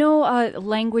 So I know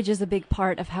language is a big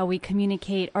part of how we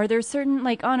communicate. Are there certain,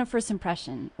 like on a first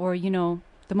impression or,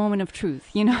 the moment of truth,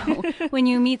 when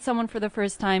you meet someone for the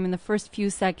first time in the first few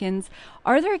seconds,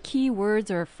 are there key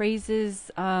words or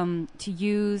phrases to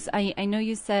use? I know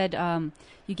you said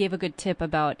you gave a good tip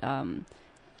about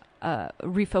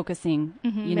refocusing,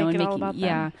 and making all about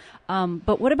them.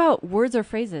 But what about words or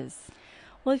phrases?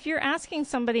 Well, if you're asking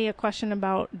somebody a question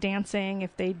about dancing,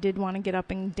 if they did want to get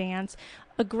up and dance,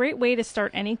 a great way to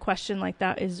start any question like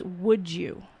that is would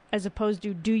you, as opposed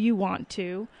to do you want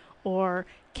to, or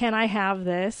can I have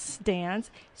this dance?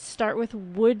 Start with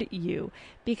would you,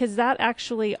 because that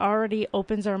actually already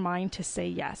opens our mind to say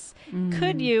yes.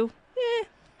 Could you?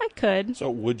 I could. So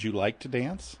would you like to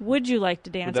dance? Would you like to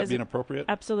dance? Would that be inappropriate?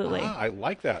 Absolutely. I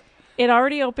like that. It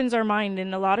already opens our mind,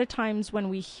 and a lot of times when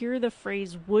we hear the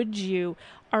phrase, would you,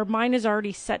 our mind is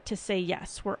already set to say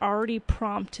yes. We're already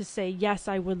prompt to say, yes,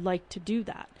 I would like to do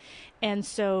that. And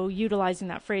so utilizing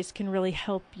that phrase can really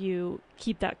help you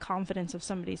keep that confidence of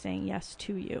somebody saying yes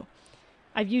to you.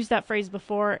 I've used that phrase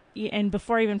before, and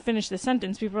before I even finish the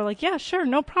sentence, people are like, yeah, sure,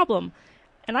 no problem.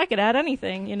 And I could add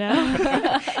anything, Would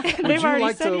you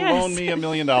like to loan me $1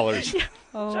 million? Yeah.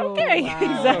 Oh, okay, wow.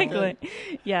 exactly.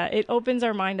 Yeah, it opens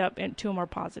our mind up to a more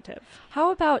positive. How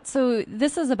about, so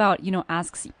this is about,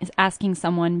 asking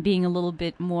someone, being a little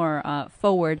bit more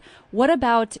forward. What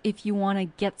about if you want to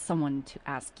get someone to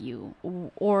ask you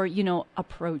or,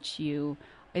 approach you?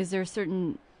 Is there a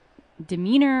certain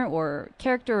demeanor or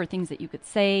character or things that you could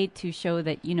say to show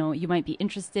that, you might be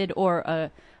interested or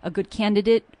a good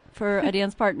candidate for a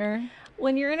dance partner?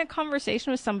 When you're in a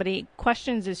conversation with somebody,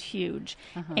 questions is huge.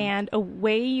 And a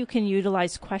way you can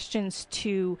utilize questions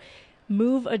to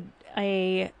move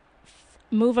a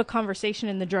conversation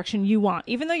in the direction you want.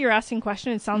 Even though you're asking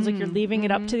questions, it sounds like you're leaving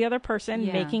it up to the other person,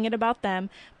 making it about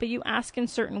them, but you ask in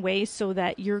certain ways so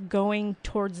that you're going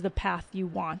towards the path you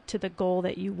want, to the goal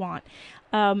that you want.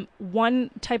 One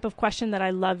type of question that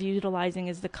I love utilizing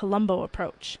is the Columbo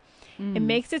approach. It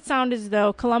makes it sound as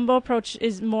though Columbo approach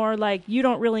is more like you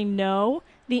don't really know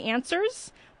the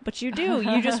answers, but you do.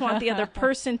 You just want the other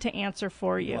person to answer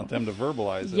for you. You want them to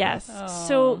verbalize it. Yes. Oh.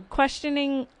 So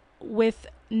questioning with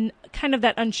kind of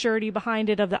that unsurety behind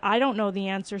it of the I don't know the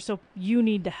answer, so you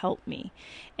need to help me.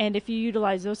 And if you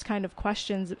utilize those kind of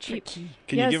questions, tricky.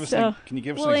 Can you give us an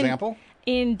example?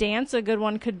 In dance, a good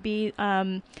one could be,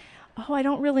 oh, I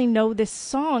don't really know this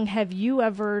song. Have you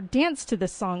ever danced to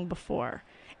this song before?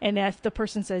 And if the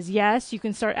person says yes, you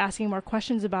can start asking more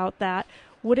questions about that.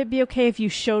 Would it be okay if you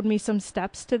showed me some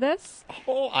steps to this?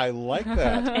 Oh, I like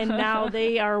that. And now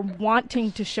they are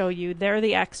wanting to show you. They're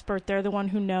the expert. They're the one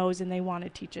who knows, and they want to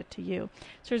teach it to you.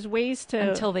 So there's ways to...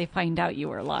 Until they find out you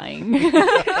were lying.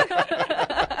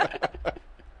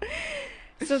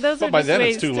 So those but are by just then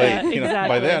ways it's too to, late. You know, exactly.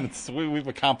 by then we've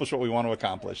accomplished what we want to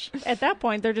accomplish. At that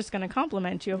point, they're just going to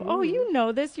compliment you. Oh, you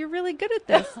know this. You're really good at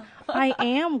this. I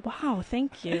am. Wow,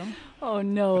 thank you. Oh,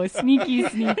 no. Sneaky,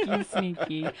 sneaky,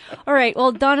 sneaky. All right.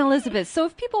 Well, Dawn Elyzabeth, so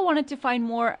if people wanted to find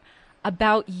more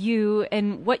about you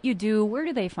and what you do, where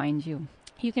do they find you?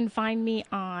 You can find me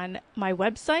on my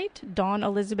website,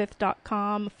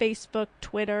 dawnelizabeth.com, Facebook,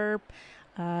 Twitter,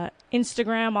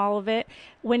 Instagram, all of it.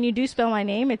 When you do spell my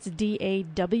name, it's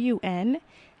DAWNELYZABETH.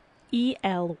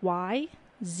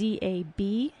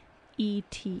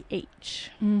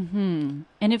 Mm-hmm.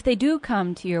 And if they do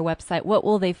come to your website, what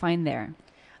will they find there?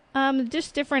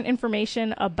 Just different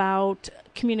information about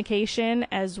communication,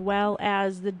 as well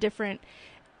as the different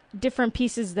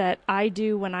pieces that I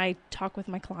do when I talk with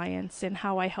my clients and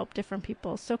how I help different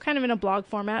people. So kind of in a blog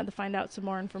format to find out some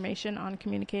more information on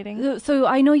communicating. So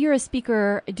I know you're a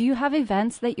speaker. Do you have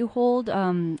events that you hold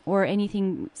or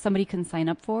anything somebody can sign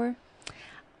up for?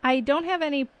 I don't have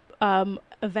any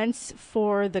events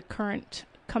for the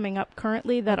coming up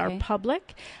currently that are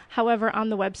public. However, on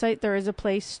the website, there is a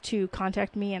place to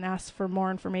contact me and ask for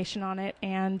more information on it.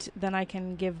 And then I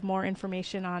can give more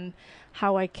information on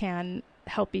how I can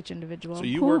help each individual. So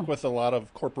you work with a lot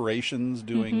of corporations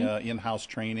doing in-house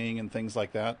training and things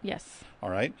like that? Yes. All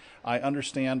right. I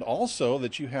understand also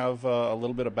that you have a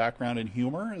little bit of background in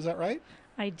humor. Is that right?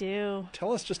 I do.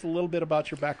 Tell us just a little bit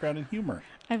about your background in humor.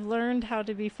 I've learned how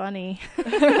to be funny.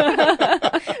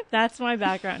 That's my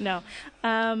background. No.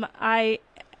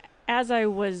 As I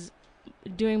was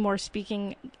doing more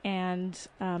speaking and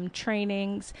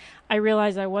trainings, I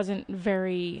realized I wasn't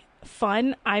very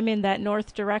fun. I'm in that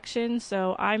north direction,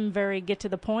 so I'm very get to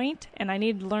the point, and I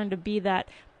need to learn to be that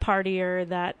partier,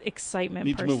 that excitement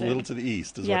Need person. to move a little to the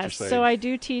east, is what you're saying. Yes, so I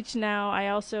do teach now. I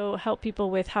also help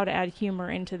people with how to add humor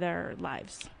into their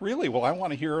lives. Really? Well, I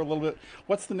want to hear a little bit.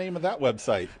 What's the name of that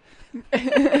website?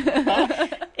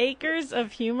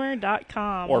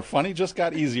 acresofhumor.com Or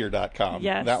funnyjustgoteasier.com.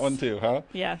 Yes. That one too, huh?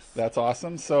 Yes. That's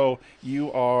awesome. So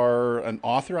you are an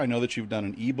author. I know that you've done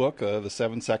an ebook, The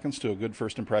 7 Seconds to a Good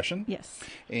First Impression. Yes.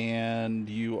 And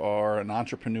you are an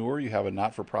entrepreneur. You have a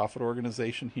not-for-profit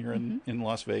organization here in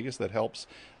Las Vegas that helps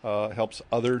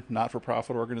other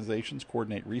not-for-profit organizations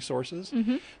coordinate resources.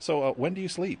 So when do you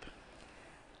sleep?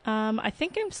 I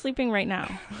think I'm sleeping right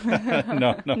now.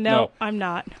 No, I'm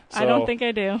not. So I don't think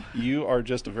I do. You are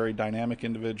just a very dynamic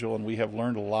individual, and we have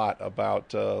learned a lot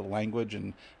about language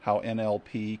and how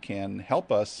NLP can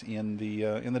help us in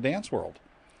the dance world.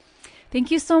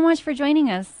 Thank you so much for joining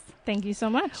us. Thank you so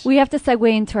much. We have to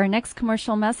segue into our next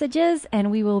commercial messages, and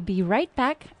we will be right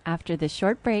back after this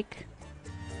short break.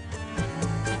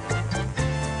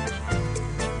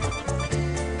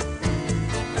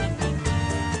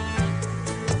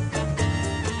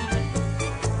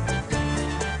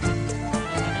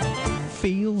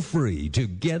 Feel free to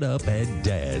get up and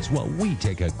dance while we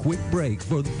take a quick break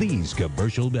for these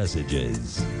commercial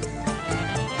messages.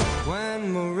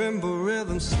 When marimba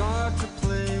rhythms start to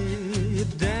play,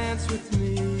 dance with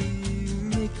me,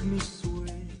 make me sway.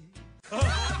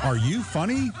 Are you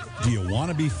funny? Do you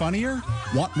want to be funnier?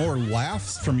 Want more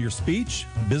laughs from your speech,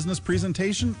 business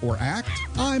presentation, or act?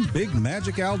 I'm Big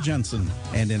Magic Al Jensen,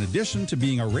 and in addition to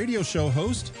being a radio show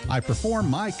host, I perform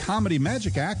my comedy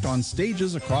magic act on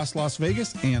stages across Las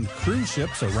Vegas and cruise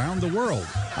ships around the world.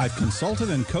 I've consulted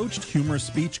and coached humorous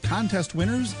speech contest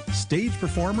winners, stage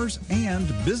performers, and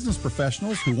business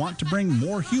professionals who want to bring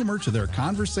more humor to their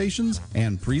conversations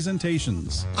and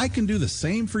presentations. I can do the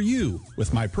same for you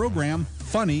with my program,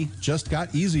 Funny Just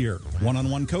Got Easier.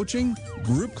 One-on-one coaching,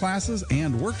 group classes,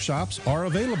 and workshops are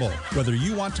available. Whether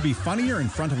you want to be funnier in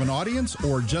front of an audience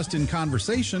or just in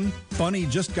conversation, Funny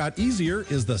Just Got Easier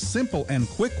is the simple and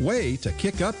quick way to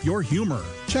kick up your humor.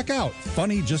 Check out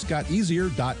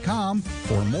funnyjustgoteasier.com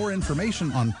for more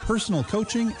information on personal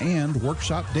coaching and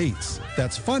workshop dates.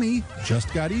 That's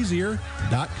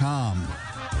funnyjustgoteasier.com.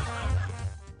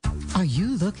 Are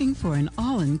you looking for an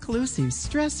all-inclusive,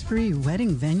 stress-free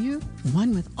wedding venue?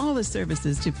 One with all the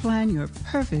services to plan your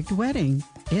perfect wedding.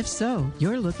 If so,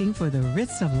 you're looking for the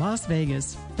Ritz of Las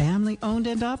Vegas, family-owned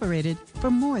and operated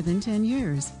for more than 10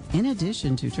 years. In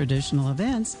addition to traditional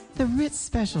events, the Ritz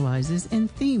specializes in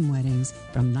theme weddings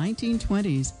from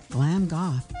 1920s, glam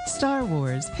goth, Star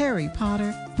Wars, Harry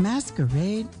Potter,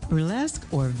 masquerade, burlesque,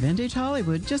 or vintage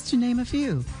Hollywood, just to name a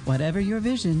few. Whatever your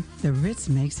vision, the Ritz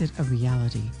makes it a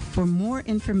reality. For more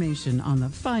information on the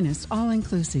finest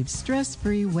all-inclusive,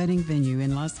 stress-free wedding venue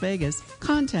in Las Vegas,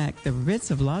 contact the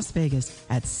Ritz of Las Vegas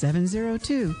at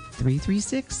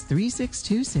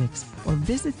 702-336-3626 or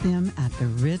visit them at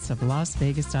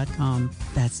theritzoflasvegas.com.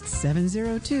 That's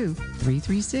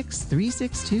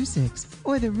 702-336-3626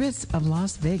 or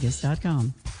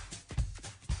theritzoflasvegas.com.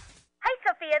 Hi,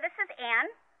 Sophia. This is Anne,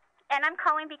 and I'm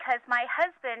calling because my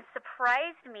husband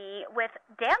surprised me with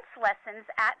dance lessons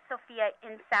at Sophia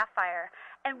in Sapphire,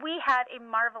 and we had a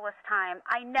marvelous time.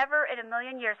 I never in a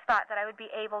million years thought that I would be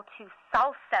able to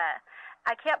salsa.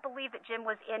 I can't believe that Jim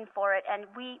was in for it, and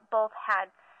we both had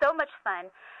so much fun.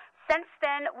 Since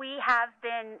then, we have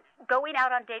been going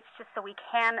out on dates just so we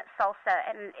can salsa,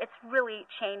 and it's really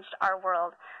changed our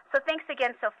world. So thanks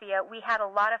again, Sophia. We had a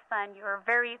lot of fun. You're a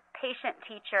very patient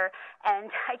teacher,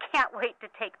 and I can't wait to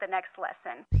take the next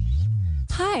lesson.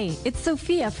 Hi, it's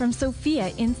Sophia from Sophia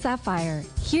in Sapphire,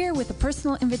 here with a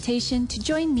personal invitation to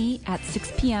join me at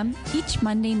 6 p.m. each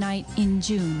Monday night in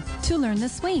June to learn the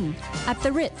swing at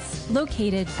the Ritz,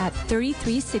 located at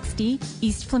 3360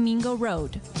 East Flamingo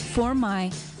Road, for my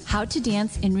How to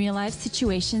Dance in Real Life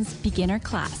Situations beginner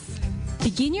class.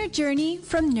 Begin your journey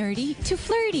from nerdy to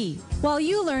flirty while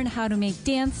you learn how to make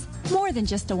dance more than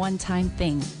just a one-time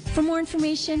thing. For more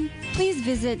information, please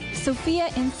visit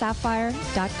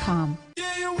sophiainsapphire.com.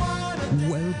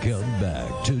 Welcome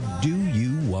back to Do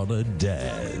You Wanna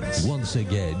Dance? Once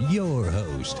again, your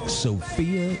host,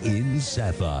 Sophia in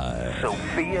Sapphire.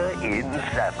 Sophia in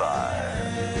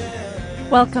Sapphire.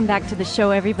 Welcome back to the show,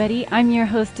 everybody. I'm your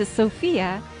hostess,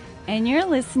 Sophia, and you're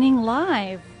listening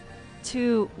live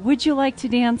to Would You Like to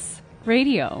Dance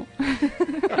Radio.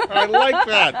 I like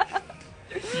that.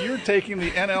 You're taking the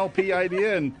NLP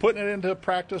idea and putting it into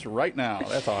practice right now.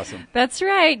 That's awesome. That's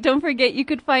right. Don't forget you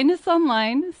could find us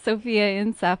online,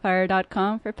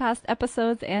 sophiainsapphire.com, for past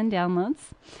episodes and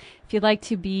downloads. If you'd like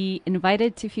to be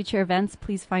invited to future events,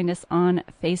 please find us on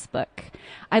Facebook.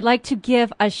 I'd like to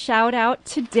give a shout out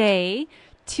today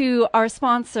to our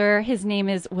sponsor. His name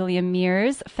is William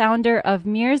Mears, founder of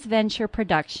Mears Venture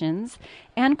Productions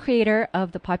and creator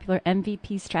of the popular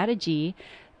MVP strategy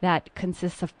that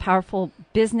consists of powerful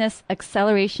business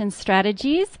acceleration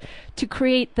strategies to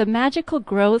create the magical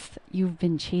growth you've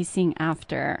been chasing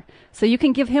after. So you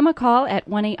can give him a call at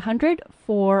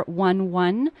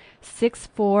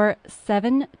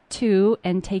 1-800-411-6472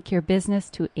 and take your business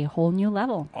to a whole new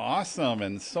level. Awesome,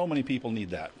 and so many people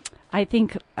need that. I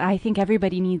think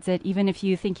everybody needs it. Even if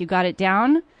you think you got it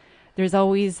down, there's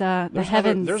always the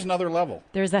heavens. There's another level.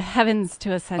 There's a heavens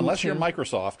to ascend to. Unless you're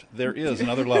Microsoft, there is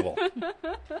another level.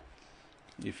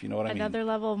 If you know what I mean. Another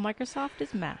level of Microsoft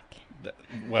is Mac.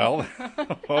 Well,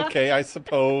 okay, I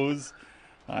suppose.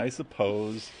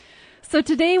 So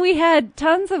today we had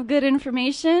tons of good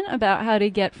information about how to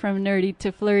get from nerdy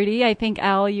to flirty. I think,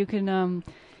 Al, you can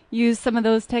use some of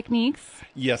those techniques.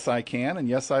 Yes, I can, and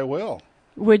yes, I will.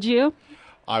 Would you?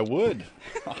 I would.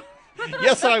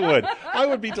 Yes, I would. I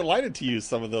would be delighted to use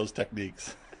some of those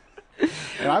techniques.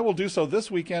 And I will do so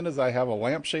this weekend as I have a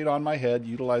lampshade on my head,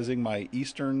 utilizing my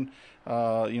Eastern,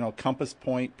 compass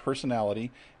point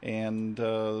personality, and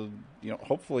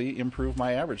hopefully improve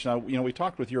my average. Now, we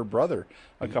talked with your brother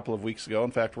a couple of weeks ago.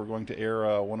 In fact, we're going to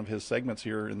air one of his segments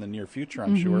here in the near future,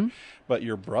 I'm sure. But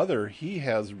your brother, he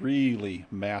has really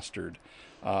mastered.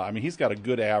 He's got a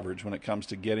good average when it comes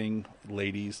to getting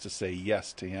ladies to say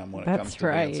yes to him when it comes to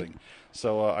dancing.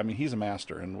 So, he's a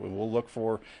master, and we'll look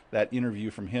for that interview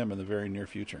from him in the very near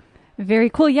future. Very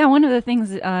cool. Yeah, one of the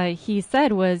things he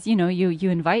said was, you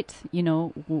invite,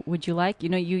 would you like,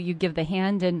 you give the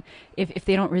hand, and if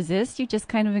they don't resist, you just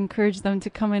kind of encourage them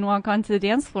to come and walk onto the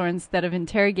dance floor instead of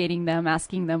interrogating them,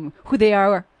 asking them who they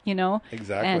are,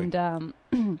 Exactly. And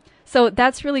so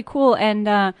that's really cool.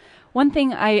 And one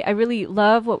thing I really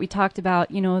love what we talked about,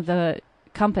 the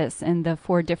compass and the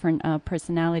 4 different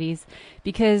personalities,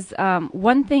 because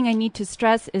one thing I need to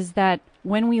stress is that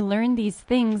when we learn these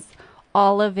things,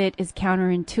 all of it is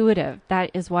counterintuitive.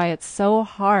 That is why it's so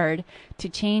hard to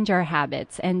change our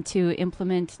habits and to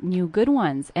implement new good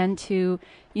ones and to,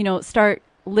 start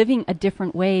living a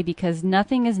different way, because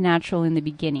nothing is natural in the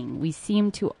beginning. We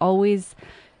seem to always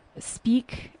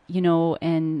speak,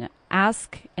 and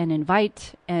ask and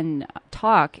invite and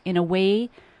talk in a way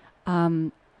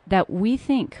that we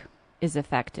think is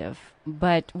effective.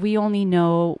 But we only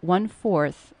know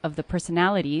 1/4 of the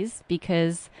personalities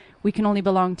because we can only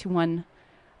belong to one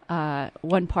part of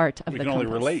the compass. We can only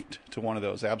relate to one of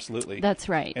those, absolutely. That's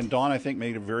right. And Dawn, I think,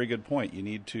 made a very good point. You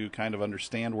need to kind of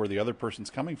understand where the other person's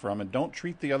coming from, and don't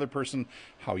treat the other person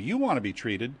how you want to be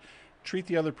treated. Treat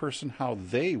the other person how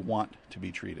they want to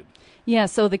be treated. Yeah,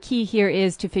 so the key here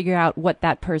is to figure out what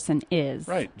that person is.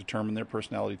 Right, determine their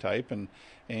personality type and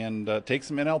take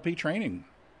some NLP training.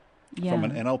 Yeah. From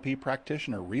an NLP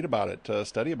practitioner. Read about it,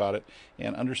 study about it,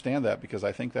 and understand that, because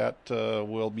I think that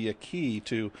will be a key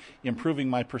to improving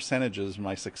my percentages,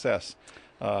 my success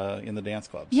in the dance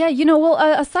clubs. Yeah,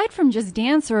 aside from just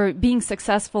dance or being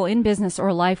successful in business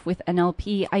or life with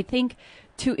NLP, I think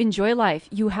to enjoy life,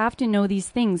 you have to know these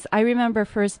things. I remember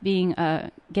first getting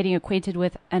acquainted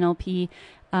with NLP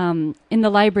in the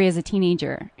library as a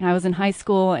teenager. I was in high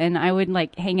school, and I would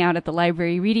hang out at the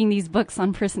library reading these books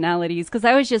on personalities because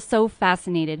I was just so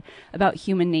fascinated about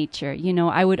human nature.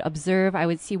 I would observe, I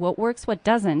would see what works, what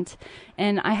doesn't,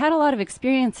 and I had a lot of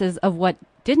experiences of what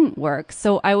didn't work.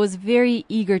 So I was very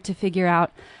eager to figure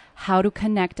out how to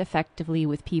connect effectively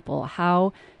with people,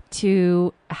 how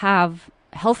to have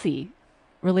healthy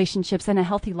relationships and a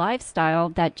healthy lifestyle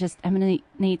that just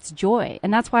emanates joy.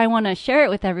 And that's why I want to share it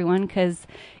with everyone, because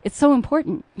it's so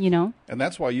important, And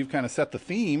that's why you've kind of set the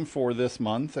theme for this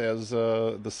month as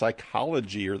the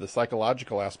psychology or the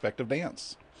psychological aspect of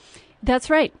dance. That's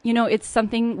right. It's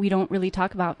something we don't really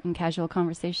talk about in casual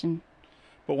conversation.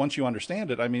 But once you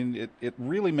understand it, it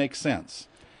really makes sense.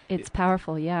 It's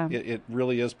powerful, yeah. It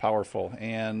really is powerful.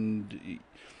 And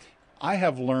I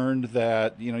have learned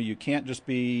that, you can't just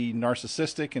be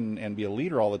narcissistic and be a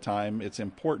leader all the time. It's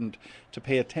important to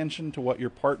pay attention to what your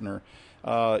partner,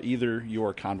 either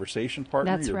your conversation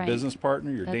partner, That's your right. business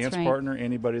partner, your That's dance right. partner,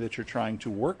 anybody that you're trying to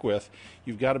work with,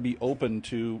 you've got to be open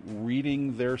to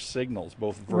reading their signals,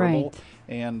 both verbal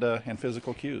and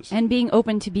physical cues. And being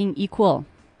open to being equal.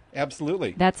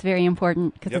 Absolutely. That's very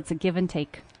important because it's a give and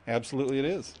take. Absolutely it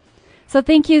is. So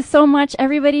thank you so much,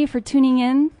 everybody, for tuning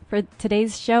in for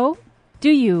today's show. Do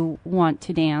you want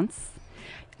to dance?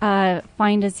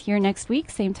 Find us here next week,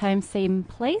 same time, same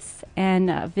place,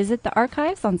 and visit the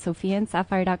archives on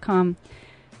sophiaandsapphire.com.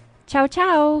 Ciao,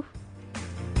 ciao.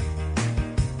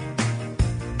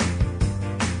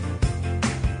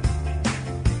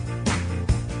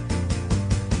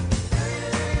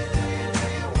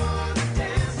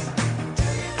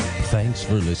 Thanks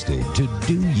for listening to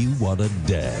Do You Wanna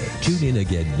Dance? Tune in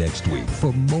again next week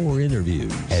for more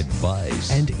interviews,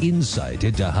 advice, and insight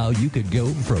into how you could go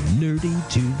from nerdy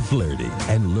to flirty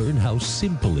and learn how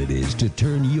simple it is to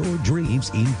turn your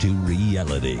dreams into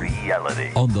reality.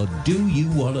 On the Do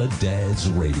You Wanna Dance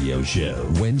radio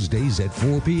show, Wednesdays at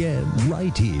 4 p.m.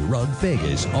 right here on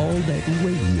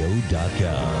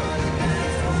VegasAllNetRadio.com.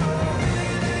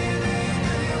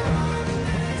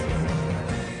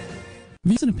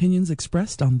 Views and opinions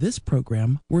expressed on this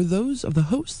program were those of the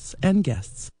hosts and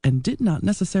guests and did not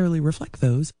necessarily reflect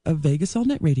those of Vegas All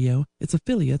Net Radio, its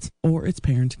affiliates, or its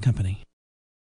parent company.